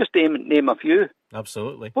 Just name a few.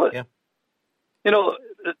 Absolutely. Yeah. You know,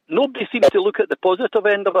 nobody seems to look at the positive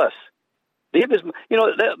end of this. There was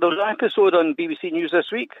an episode on BBC News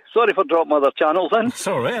this week. Sorry for dropping other channels in. It's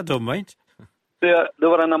all right, I don't mind. They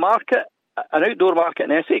were in a market, an outdoor market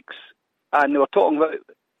in Essex, and they were talking about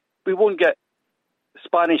we won't get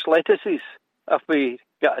Spanish lettuces if we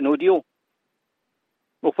get a no deal.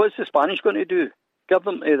 Well, what's the Spanish going to do? Give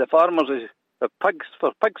them to the farmers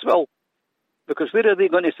for Pigsville? Because where are they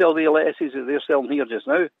going to sell the lettuces that they're selling here just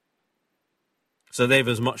now? So they've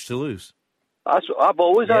as much to lose. I've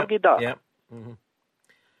always argued that. Yeah.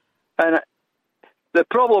 And the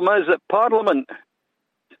problem is that Parliament,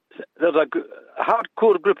 there's a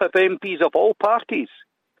hardcore group of MPs of all parties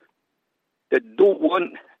that don't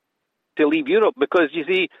want to leave Europe, because, you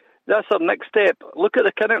see, that's our next step. Look at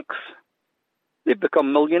the Canucks. They've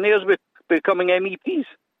become millionaires with becoming MEPs.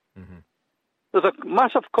 There's a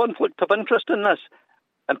massive conflict of interest in this,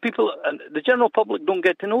 and the general public don't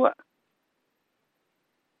get to know it.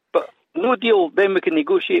 But no deal, then we can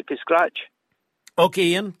negotiate from scratch. OK,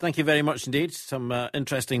 Ian, thank you very much indeed. Some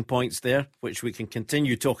interesting points there, which we can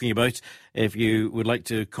continue talking about. If you would like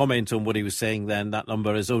to comment on what he was saying, then that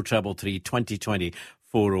number is 0333 2020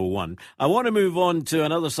 401. I want to move on to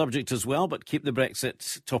another subject as well, but keep the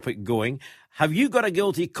Brexit topic going. Have you got a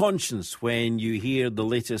guilty conscience when you hear the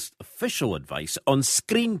latest official advice on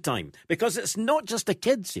screen time? Because it's not just the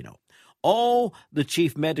kids, you know. All the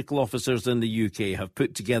chief medical officers in the UK have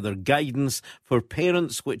put together guidance for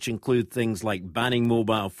parents, which include things like banning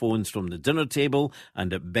mobile phones from the dinner table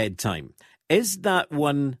and at bedtime. Is that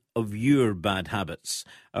one of your bad habits?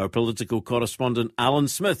 Our political correspondent Alan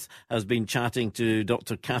Smith has been chatting to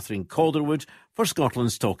Dr. Catherine Calderwood for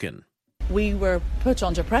Scotland's Talkin'. We were put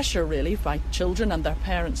under pressure, really, by children and their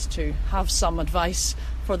parents to have some advice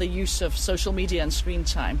for the use of social media and screen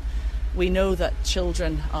time. We know that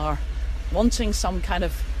children are wanting some kind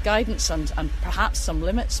of guidance and perhaps some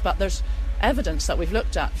limits, but there's evidence that we've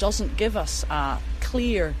looked at doesn't give us a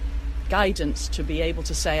clear guidance to be able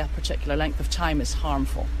to say a particular length of time is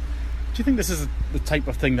harmful. Do you think this is the type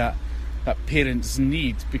of thing that parents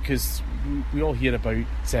need? Because we all hear about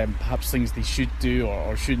perhaps things they should do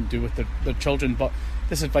or shouldn't do with their children, but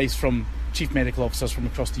this advice from chief medical officers from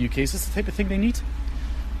across the UK. Is this the type of thing they need?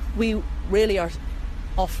 We really are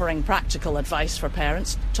offering practical advice for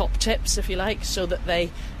parents, top tips if you like, so that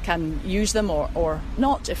they can use them or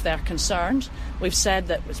not if they're concerned. We've said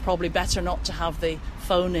that it's probably better not to have the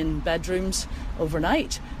phone in bedrooms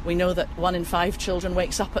overnight. We know that 1 in 5 children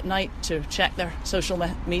wakes up at night to check their social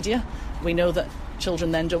media. We know that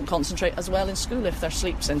children then don't concentrate as well in school if their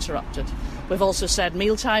sleep's interrupted. We've also said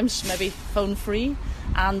meal times, maybe phone free,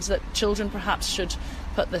 and that children perhaps should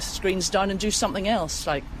put the screens down and do something else,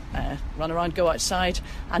 like run around, go outside,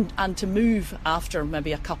 and to move after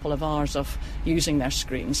maybe a couple of hours of using their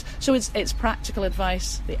screens. So it's practical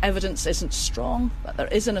advice. The evidence isn't strong, but there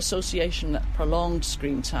is an association that prolonged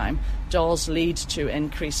screen time does lead to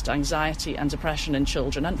increased anxiety and depression in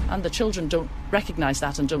children, and the children don't recognise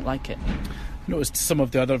that and don't like it. Noticed some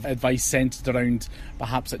of the other advice centred around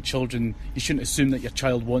perhaps that children, you shouldn't assume that your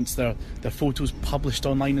child wants their photos published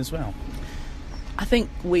online as well. I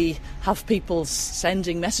think we have people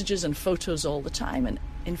sending messages and photos all the time, and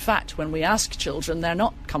in fact when we ask children they're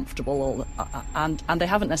not comfortable and they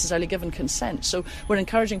haven't necessarily given consent. So we're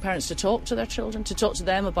encouraging parents to talk to their children, to talk to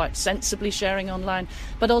them about sensibly sharing online,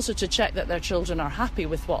 but also to check that their children are happy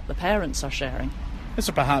with what the parents are sharing. Is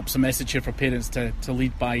there perhaps a message here for parents to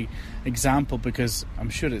lead by example, because I'm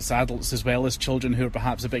sure it's adults as well as children who are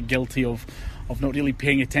perhaps a bit guilty of not really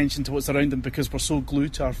paying attention to what's around them because we're so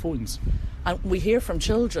glued to our phones? And we hear from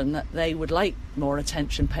children that they would like more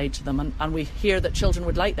attention paid to them, and we hear that children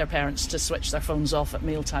would like their parents to switch their phones off at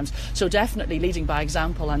meal times. So definitely leading by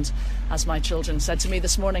example, and as my children said to me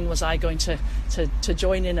this morning, was I going to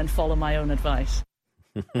join in and follow my own advice?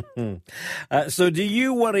 So do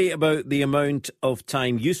you worry about the amount of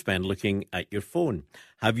time you spend looking at your phone?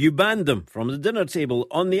 Have you banned them from the dinner table?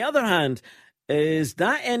 On the other hand, is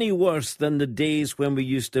that any worse than the days when we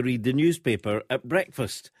used to read the newspaper at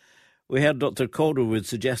breakfast? We heard Dr. Calderwood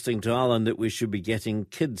suggesting to Alan that we should be getting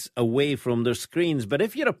kids away from their screens. But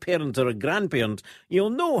if you're a parent or a grandparent, you'll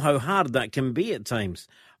know how hard that can be at times.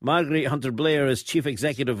 Margaret Hunter-Blair is Chief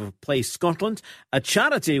Executive of Play Scotland, a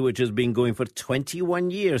charity which has been going for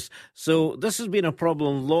 21 years. So this has been a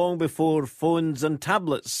problem long before phones and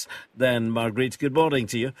tablets. Then, Margaret, good morning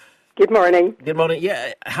to you. Good morning. Good morning.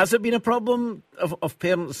 Yeah, has it been a problem of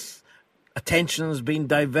parents' attentions being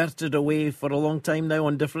diverted away for a long time now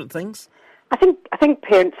on different things? I think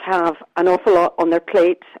parents have an awful lot on their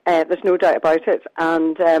plate. There's no doubt about it.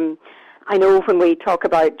 And I know when we talk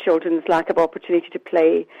about children's lack of opportunity to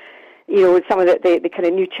play, you know, some of the kind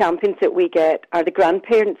of new champions that we get are the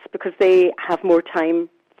grandparents, because they have more time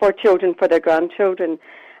for children, for their grandchildren,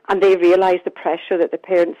 and they realise the pressure that the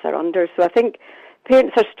parents are under. So I think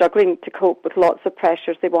parents are struggling to cope with lots of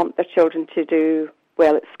pressures. They want their children to do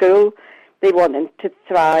well at school. They want them to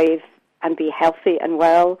thrive and be healthy and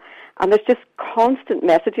well. And there's just constant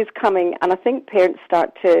messages coming, and I think parents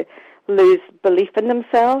start to lose belief in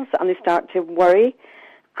themselves, and they start to worry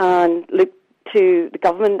and look to the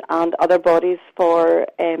government and other bodies for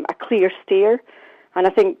a clear steer. And I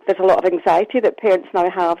think there's a lot of anxiety that parents now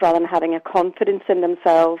have, rather than having a confidence in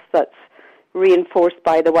themselves that's reinforced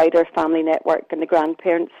by the wider family network and the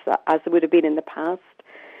grandparents, as it would have been in the past.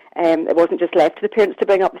 It wasn't just left to the parents to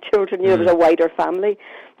bring up the children, you know, there was a wider family.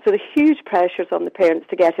 So the huge pressures on the parents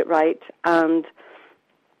to get it right. And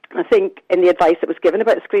I think in the advice that was given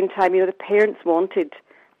about screen time, you know, the parents wanted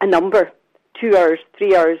a number, 2 hours,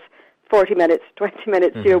 3 hours, 40 minutes, 20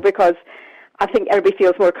 minutes, you know, because I think everybody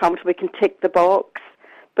feels more comfortable, we can tick the box.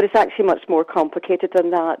 But it's actually much more complicated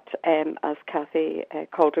than that, as Kathy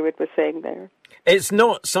Calderwood was saying there. It's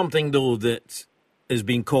not something, though, that is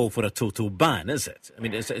being called for a total ban, is it? I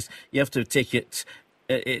mean, it's you have to take it.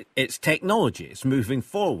 It's technology. It's moving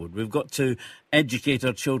forward. We've got to educate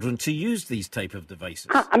our children to use these type of devices.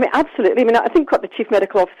 I mean, absolutely. I mean, I think what the Chief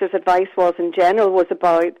Medical Officer's advice was in general was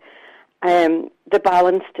about the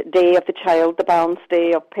balanced day of the child, the balanced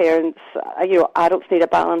day of parents. You know, adults need a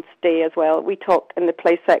balanced day as well. We talk in the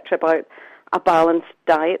play sector about a balanced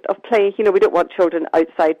diet of play. You know, we don't want children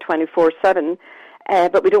outside 24/7.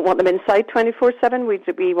 But we don't want them inside 24/7.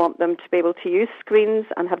 We want them to be able to use screens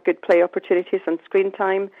and have good play opportunities and screen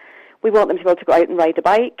time. We want them to be able to go out and ride a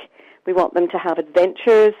bike. We want them to have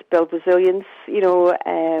adventures, build resilience, you know,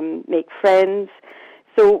 make friends.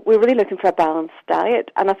 So we're really looking for a balanced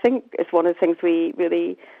diet. And I think it's one of the things we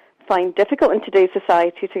really find difficult in today's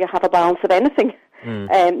society, to have a balance of anything,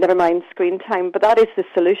 never mind screen time. But that is the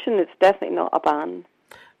solution. It's definitely not a ban.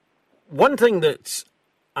 One thing that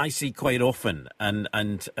I see quite often, and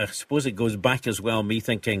I suppose it goes back as well, me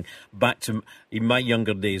thinking back to in my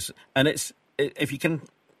younger days, and it's if you can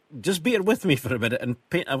just bear with me for a minute and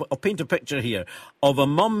I'll paint a picture here of a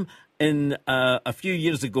mum in a few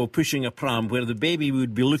years ago pushing a pram where the baby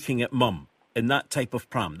would be looking at mum in that type of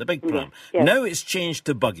pram, the big pram. Yes. Now it's changed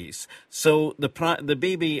to buggies. So the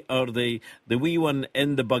baby or the wee one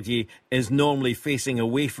in the buggy is normally facing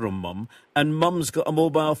away from mum, and mum's got a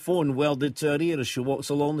mobile phone welded to her ear as she walks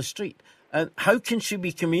along the street. And how can she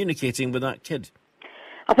be communicating with that kid?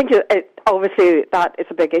 I think obviously that is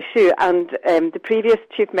a big issue, and the previous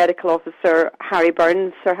Chief Medical Officer, Sir Harry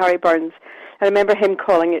Burns, I remember him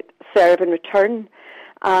calling it serve and return.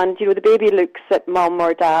 And, you know, the baby looks at mum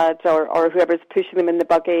or dad or whoever's pushing them in the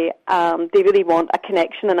buggy. They really want a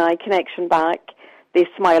connection, an eye connection back. They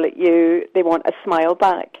smile at you. They want a smile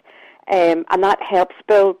back. And that helps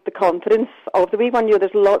build the confidence of the wee one. You know,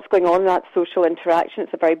 there's lots going on in that social interaction.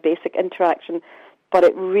 It's a very basic interaction, but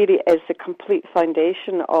it really is the complete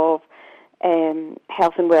foundation of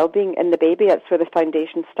health and well-being in the baby. That's where the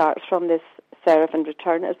foundation starts from, this serve and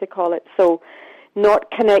return, as they call it. So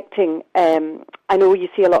not connecting, I know you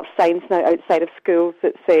see a lot of signs now outside of schools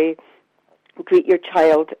that say, greet your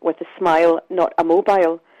child with a smile, not a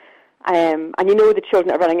mobile. And you know the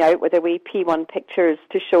children are running out with their wee P1 pictures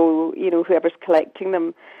to show, you know, whoever's collecting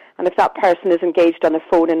them. And if that person is engaged on the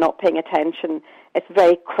phone and not paying attention, it's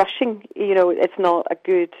very crushing. You know, it's not a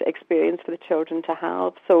good experience for the children to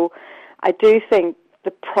have. So I do think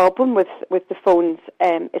the problem with the phones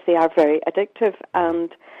is they are very addictive.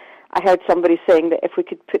 And I heard somebody saying that if we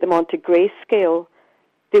could put them onto grayscale,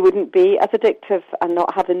 they wouldn't be as addictive and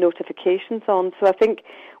not have the notifications on. So I think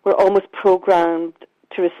we're almost programmed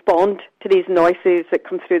to respond to these noises that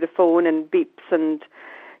come through the phone and beeps and,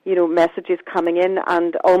 you know, messages coming in,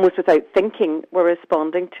 and almost without thinking we're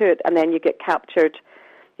responding to it, and then you get captured,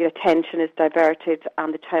 your attention is diverted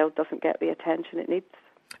and the child doesn't get the attention it needs.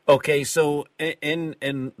 Okay, so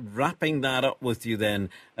in wrapping that up with you then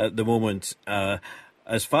at the moment,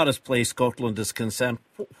 as far as Play Scotland is concerned,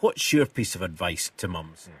 what's your piece of advice to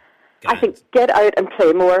mums? I think get out and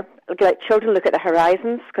play more. Let children look at the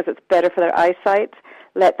horizons because it's better for their eyesight.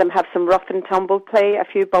 Let them have some rough and tumble play. A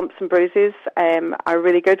few bumps and bruises are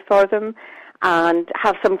really good for them. And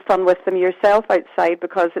have some fun with them yourself outside,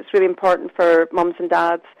 because it's really important for mums and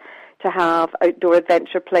dads to have outdoor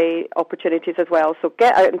adventure play opportunities as well. So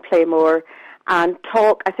get out and play more, and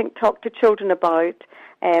talk to children about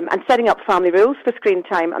and setting up family rules for screen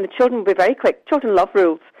time. And the children will be very quick. Children love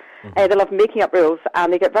rules. They love making up rules,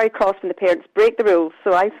 and they get very cross when the parents break the rules.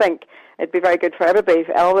 So I think it'd be very good for everybody,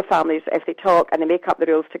 for all the families, if they talk and they make up the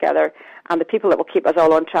rules together. And the people that will keep us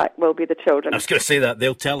all on track will be the children. I was going to say that.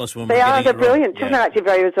 They'll tell us when we're getting it wrong. They're brilliant. Children are actually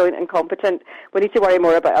very resilient and competent. We need to worry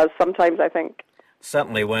more about us sometimes, I think.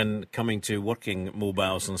 Certainly when coming to working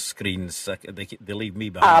mobiles and screens, they leave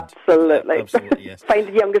me behind. Absolutely. Absolutely, yes. Find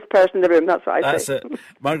the youngest person in the room, that's what I say. That's it.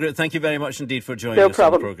 Margaret, thank you very much indeed for joining us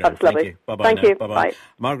on the programme. That's lovely. Thank you. Bye-bye Thank now. you. Bye-bye. Bye.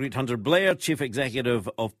 Margaret Hunter-Blair, Chief Executive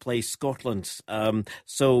of Play Scotland.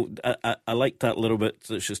 So I like that little bit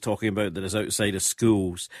that she's talking about that is outside of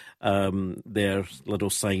schools. There are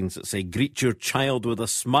little signs that say, greet your child with a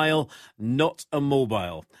smile, not a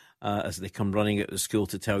mobile. As they come running out of school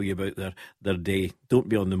to tell you about their day. Don't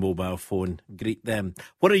be on the mobile phone. Greet them.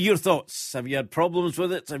 What are your thoughts? Have you had problems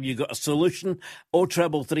with it? Have you got a solution?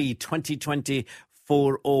 0333 2020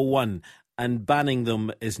 401. And banning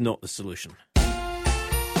them is not the solution.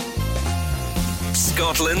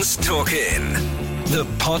 Scotland's Talkin', the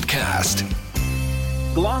podcast.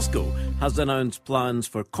 Glasgow has announced plans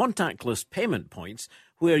for contactless payment points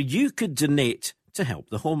where you could donate to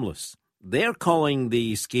help the homeless. They're calling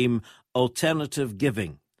the scheme alternative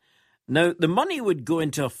giving. Now, the money would go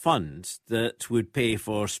into a fund that would pay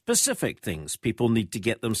for specific things people need to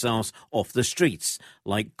get themselves off the streets,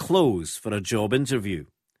 like clothes for a job interview.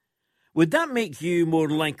 Would that make you more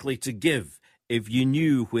likely to give if you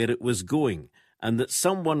knew where it was going and that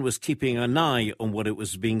someone was keeping an eye on what it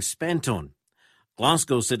was being spent on?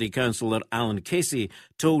 Glasgow City Councillor Alan Casey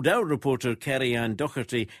told our reporter Kerry-Ann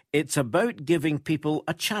Docherty it's about giving people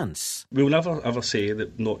a chance. We'll never ever say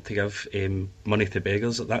that not to give money to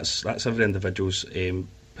beggars. That's every individual's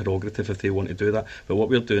prerogative if they want to do that. But what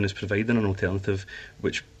we're doing is providing an alternative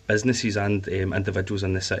which businesses and individuals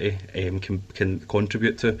in the city can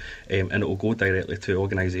contribute to, and it will go directly to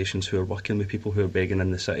organisations who are working with people who are begging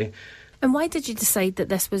in the city. And why did you decide that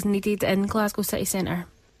this was needed in Glasgow City Centre?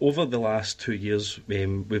 Over the last 2 years,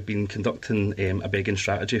 we've been conducting a begging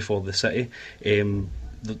strategy for the city.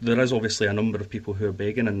 there is obviously a number of people who are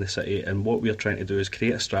begging in the city, and what we're trying to do is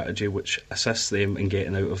create a strategy which assists them in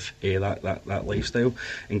getting out of that lifestyle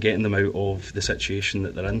and getting them out of the situation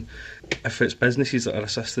that they're in. If it's businesses that are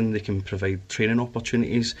assisting, they can provide training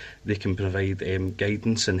opportunities, they can provide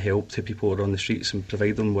guidance and help to people who are on the streets and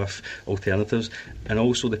provide them with alternatives. And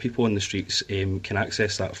also the people on the streets can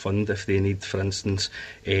access that fund if they need, for instance,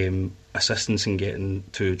 assistance in getting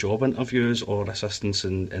to job interviews, or assistance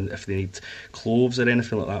in if they need clothes or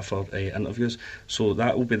anything like that for interviews. So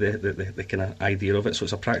that will be the kind of idea of it. So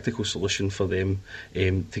it's a practical solution for them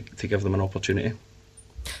to give them an opportunity.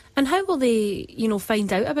 And how will they,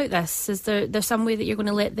 find out about this? Is there some way that you're going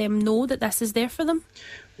to let them know that this is there for them?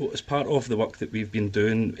 Well, as part of the work that we've been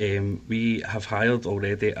doing, we have hired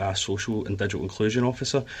already a social and digital inclusion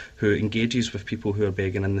officer who engages with people who are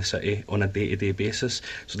begging in the city on a day-to-day basis.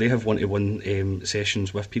 So they have one-to-one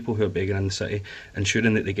sessions with people who are begging in the city,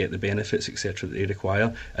 ensuring that they get the benefits, etc., that they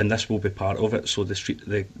require, and this will be part of it. So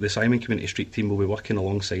the Simon Community Street team will be working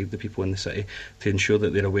alongside the people in the city to ensure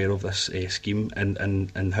that they're aware of this scheme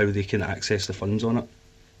and how they can access the funds on it.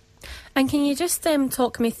 And can you just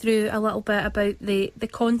talk me through a little bit about the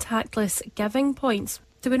contactless giving points?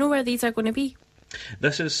 Do we know where these are going to be?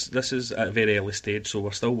 This is at a very early stage, so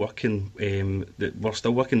we're still working. We're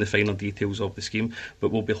still working the finer details of the scheme,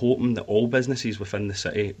 but we'll be hoping that all businesses within the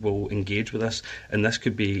city will engage with us, and this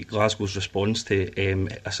could be Glasgow's response to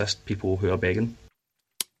assist people who are begging.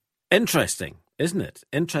 Interesting, isn't it?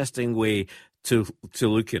 Interesting way to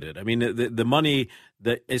look at it. I mean, the money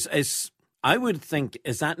that is. I would think,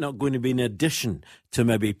 is that not going to be in addition to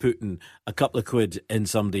maybe putting a couple of quid in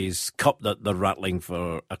somebody's cup that they're rattling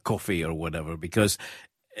for a coffee or whatever? Because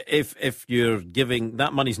if you're giving,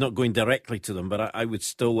 that money's not going directly to them, but I would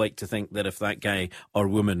still like to think that if that guy or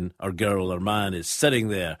woman or girl or man is sitting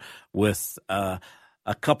there with a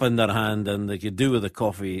cup in their hand and they could do with a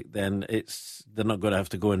coffee, then they're not going to have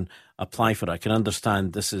to go and apply for it. I can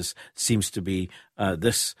understand seems to be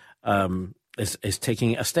is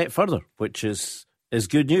taking it a step further, which is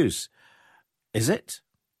good news. Is it?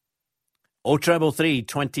 0333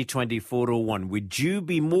 2020 401. Would you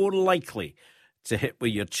be more likely to hit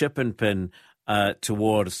with your chip and pin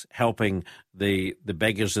towards helping the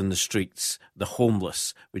beggars in the streets, the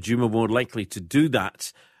homeless? Would you be more likely to do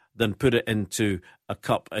that than put it into a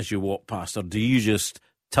cup as you walk past? Or do you just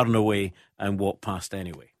turn away and walk past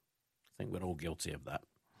anyway? I think we're all guilty of that.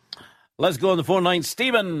 Let's go on the phone line.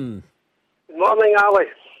 Stephen. Good morning, Ali.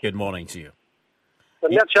 Good morning to you.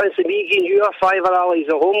 There's no chance of me getting you a fiver, Ali,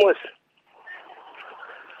 as a homeless.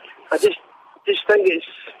 I just think it's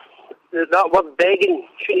that word begging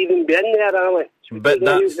shouldn't even be in there, Ali. But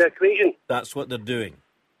that's the equation. That's what they're doing.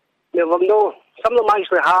 Yeah, well, no, some of them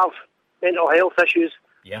actually have mental health issues.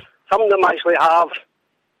 Yeah. Some of them actually have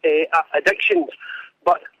addictions.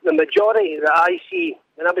 But the majority that I see,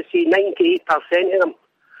 and I would say 98% of them,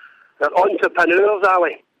 they're entrepreneurs,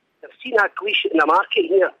 Ali. They've seen a cliche in the market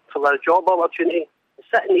here for their job opportunity. They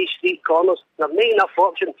sit in these street corners. They're making a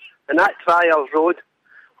fortune in that Trials Road,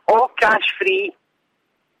 all cash free,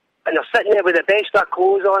 and they're sitting there with the best of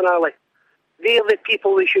clothes on, Ali. They're the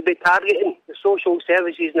people we should be targeting, the social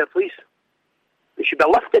services and the police. We should be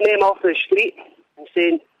lifting them off the street and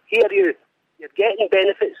saying, here you're getting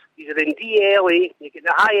benefits. You're in DLA, you get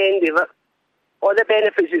the high end of it. All the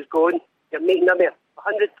benefits is going. You're making them here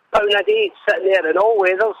 £100 a day, sitting there in all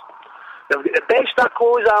weathers. They've got the best of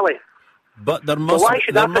clothes, Ali. But there must,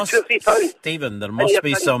 Stephen, there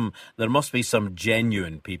must be some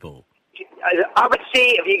genuine people. I would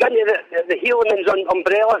say if you get into the Hillman's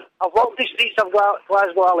umbrella, I've walked the streets of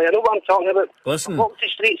Glasgow, Ali. I know what I'm talking about. Listen, I've walked the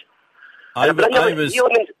streets.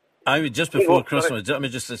 I was just before Christmas. Let me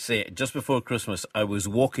just say, just before Christmas, I was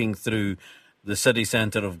walking through the city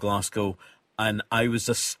centre of Glasgow, and I was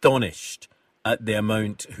astonished at the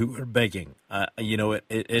amount who were begging.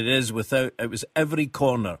 It was every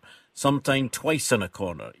corner, sometimes twice in a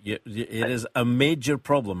corner. It is a major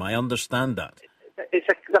problem. I understand that.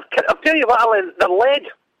 I'll tell you what, Ali, they're led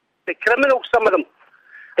by criminals, some of them.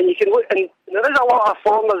 And you can look, and there is a lot of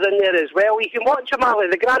farmers in there as well. You can watch them, Ali.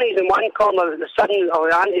 The grannies in one corner, the son or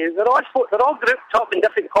the aunties, they're all grouped up in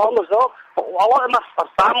different corners. A lot of them are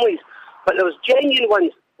families. But there was genuine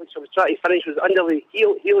ones, which I was trying to finish, was under the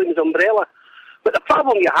Healing's umbrella. But the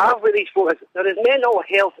problem you have with these folks is there is mental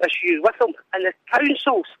health issues with them, and the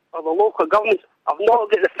councils or the local governments have not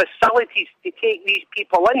got the facilities to take these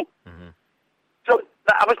people in. Mm-hmm. So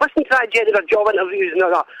I was listening to that gentleman job interviews and all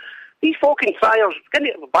that. These folk in Triers,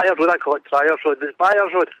 Byers Road, I call it Triers Road, there's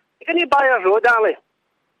Byers Road. You get into Byers Road, Ali,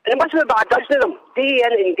 and there must be about a dozen of them, day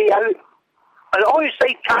in and day out. And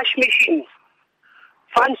outside cash machines,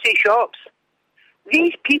 fancy shops,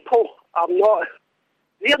 These people are not,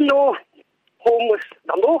 they're no homeless,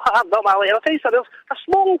 they're no hard up, Ali. I'll tell you something else, they're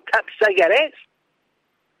small tip cigarettes.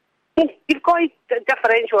 You've got to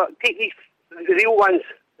differentiate, take these the real ones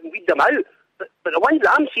and weed them out. But the ones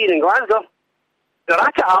that I'm seeing in Glasgow, they're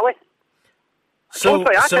at it, Ali.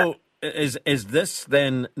 So is this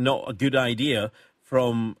then not a good idea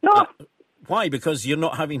from... No. Why? Because you're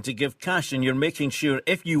not having to give cash, and you're making sure,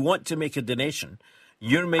 if you want to make a donation,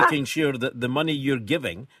 you're making sure that the money you're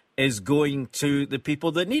giving is going to the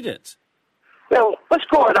people that need it. Well, let's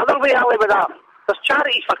go another way, Ali, with that. There's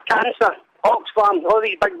charities for cancer, Oxfam, all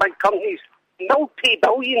these big companies.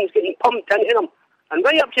 Multi-billions getting pumped into them. And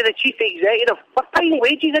right up to the chief executive. We're paying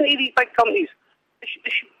wages into these big companies.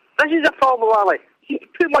 This is a problem, Ali. You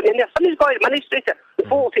put money in there, somebody's got to administrate it. The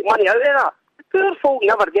folk take money out of that. The poor folk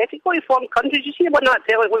never get it. Go to foreign countries. You see them on that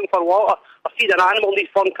telly looking for water or feed an animal in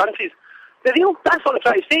these foreign countries. That's what I'm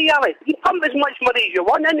trying to say, Ali. You pump as much money as you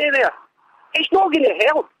want into there. It's not going to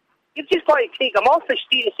help. You've just got to take them off the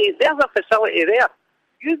street and say, there's a facility there.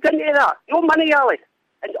 You get into that. No money, Ali.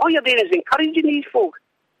 And all you're doing is encouraging these folk.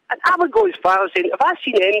 And I would go as far as saying, if I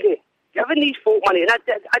seen MD giving these folk money, and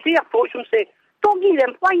I do approach them and say, don't give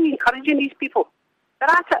them. Why are you encouraging these people? They're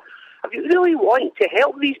at it. If you really want to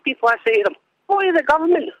help these people, I say to them, go to the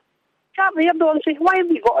government. Chat there, though, and say, why have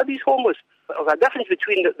we got all these homeless? But there's a difference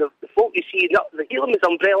between the folk you see, the Elam's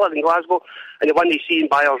Umbrella in Glasgow, and the one you see in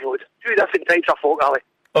Byers Road. Two different types of folk, Ali.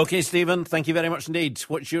 OK, Stephen, thank you very much indeed.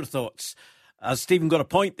 What's your thoughts? Has Stephen got a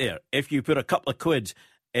point there? If you put a couple of quid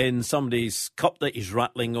in somebody's cup that he's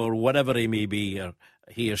rattling, or whatever he may be, or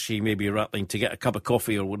he or she may be rattling to get a cup of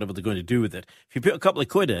coffee or whatever they're going to do with it, if you put a couple of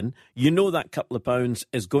quid in, you know that couple of pounds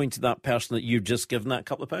is going to that person that you've just given that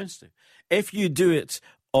couple of pounds to. If you do it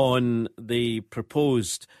on the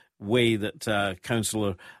proposed way that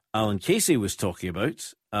Councillor Alan Casey was talking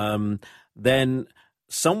about, then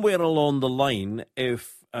somewhere along the line,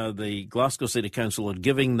 if the Glasgow City Council are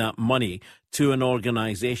giving that money to an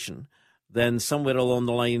organisation, then somewhere along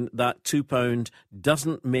the line, that £2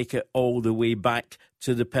 doesn't make it all the way back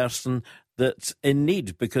to the person that's in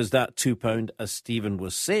need, because that £2, as Stephen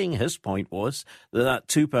was saying, his point was that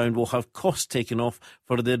 £2 will have costs taken off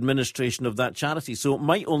for the administration of that charity. So it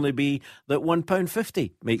might only be that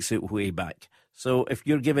 £1.50 makes it way back. So if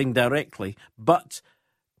you're giving directly, but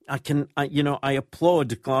I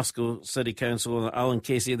applaud Glasgow City Council and Alan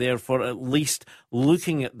Casey there for at least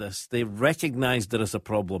looking at this. They recognise there is a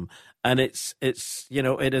problem, and it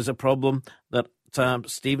is a problem that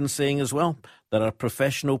Stephen's saying as well. There are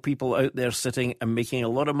professional people out there sitting and making a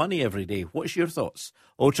lot of money every day. What's your thoughts?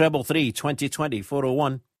 0333 2020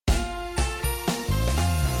 401.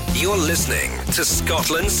 You're listening to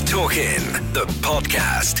Scotland's Talkin', the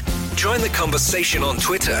podcast. Join the conversation on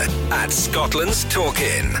Twitter at Scotland's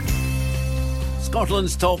Talkin'.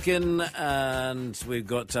 Scotland's Talkin', and we've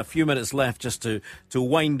got a few minutes left just to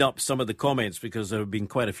wind up some of the comments, because there have been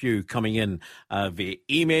quite a few coming in via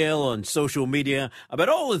email and social media about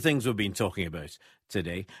all the things we've been talking about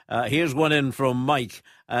today. Here's one in from Mike,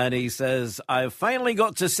 and he says, I've finally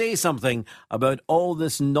got to say something about all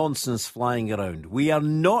this nonsense flying around. We are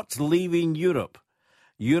not leaving Europe.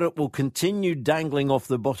 Europe will continue dangling off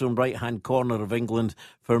the bottom right-hand corner of England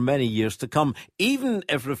for many years to come. Even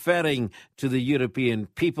if referring to the European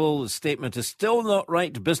people, the statement is still not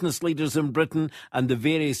right. Business leaders in Britain and the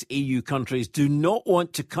various EU countries do not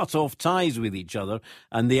want to cut off ties with each other,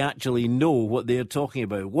 and they actually know what they are talking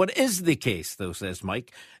about. What is the case, though, says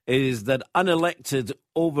Mike, is that unelected,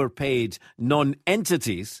 overpaid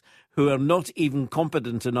non-entities who are not even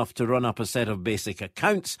competent enough to run up a set of basic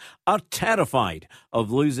accounts are terrified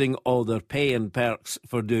of losing all their pay and perks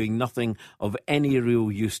for doing nothing of any real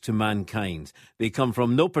use to mankind. They come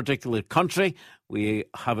from no particular country. We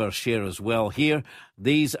have our share as well here.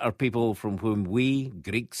 These are people from whom we,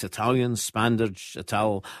 Greeks, Italians, Spaniards,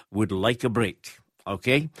 would like a break.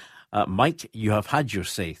 OK? Mike, you have had your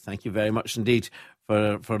say. Thank you very much indeed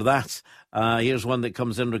for that. Here's one that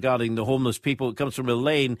comes in regarding the homeless people. It comes from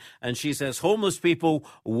Elaine, and she says, homeless people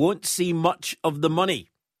won't see much of the money.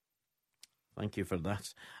 Thank you for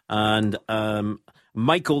that. And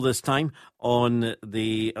Michael, this time on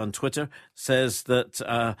Twitter, says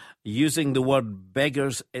that using the word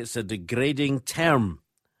beggars, it's a degrading term.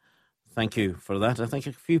 Thank you for that. I think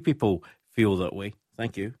a few people feel that way.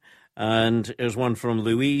 Thank you. And here's one from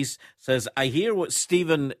Louise, says, I hear what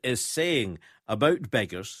Stephen is saying about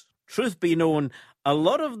beggars. Truth be known, a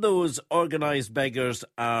lot of those organised beggars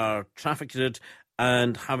are trafficked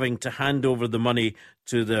and having to hand over the money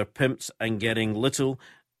to their pimps and getting little,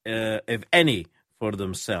 if any, for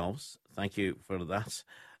themselves. Thank you for that.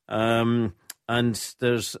 And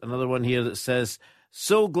there's another one here that says,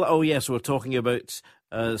 oh yes, we're talking about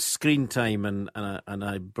screen time, and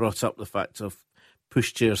I brought up the fact of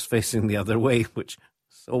pushchairs facing the other way, which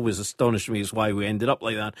always astonished me is why we ended up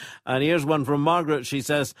like that. And here's one from Margaret. She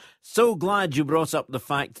says, so glad you brought up the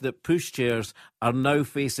fact that pushchairs are now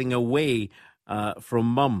facing away from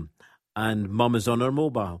mum, and mum is on her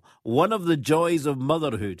mobile. One of the joys of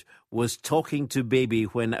motherhood was talking to baby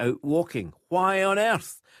when out walking. Why on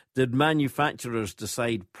earth did manufacturers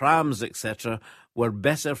decide prams, etc., were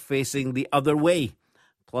better facing the other way?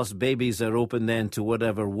 Plus, babies are open then to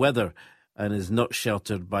whatever weather and is not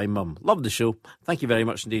sheltered by mum. Love the show. Thank you very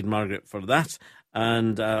much indeed, Margaret, for that.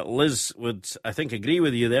 And Liz would, I think, agree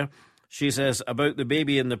with you there. She says about the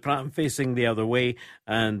baby in the pram facing the other way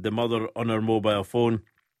and the mother on her mobile phone.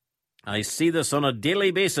 I see this on a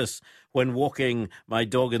daily basis when walking my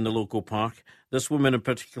dog in the local park. This woman in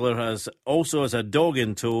particular also has a dog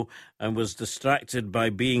in tow and was distracted by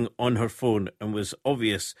being on her phone and was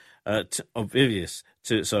oblivious to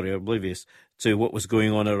what was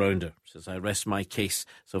going on around her. She says, I rest my case.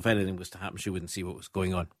 So if anything was to happen, she wouldn't see what was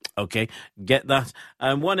going on. Okay, get that.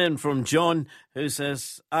 And one in from John, who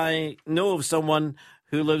says, I know of someone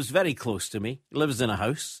who lives very close to me. He lives in a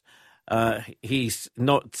house. He's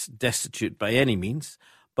not destitute by any means,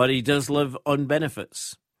 but he does live on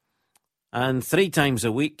benefits. And 3 times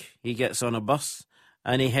a week, he gets on a bus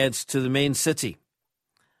and he heads to the main city.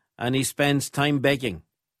 And he spends time begging.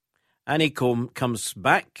 And he comes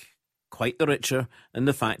back quite the richer in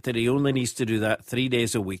the fact that he only needs to do that 3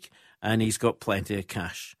 days a week and he's got plenty of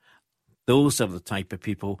cash. Those are the type of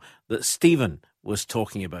people that Stephen was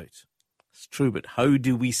talking about. It's true, but how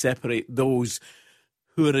do we separate those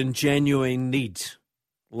who are in genuine need?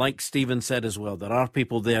 Like Stephen said as well, there are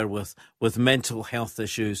people there with mental health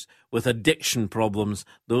issues, with addiction problems.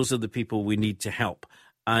 Those are the people we need to help.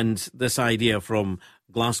 And this idea from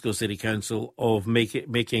Glasgow City Council of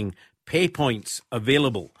making pay points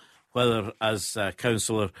available, whether, as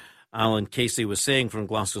Councillor Alan Casey was saying from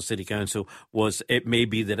Glasgow City Council, was it may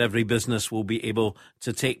be that every business will be able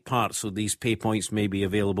to take part, so these pay points may be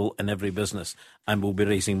available in every business and we'll be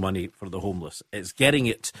raising money for the homeless. It's getting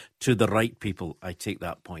it to the right people, I take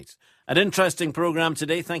that point. An interesting programme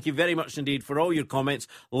today. Thank you very much indeed for all your comments.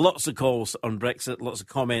 Lots of calls on Brexit, lots of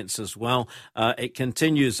comments as well. It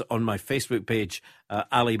continues on my Facebook page,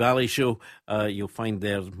 Ali Bally Show. You'll find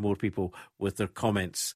there more people with their comments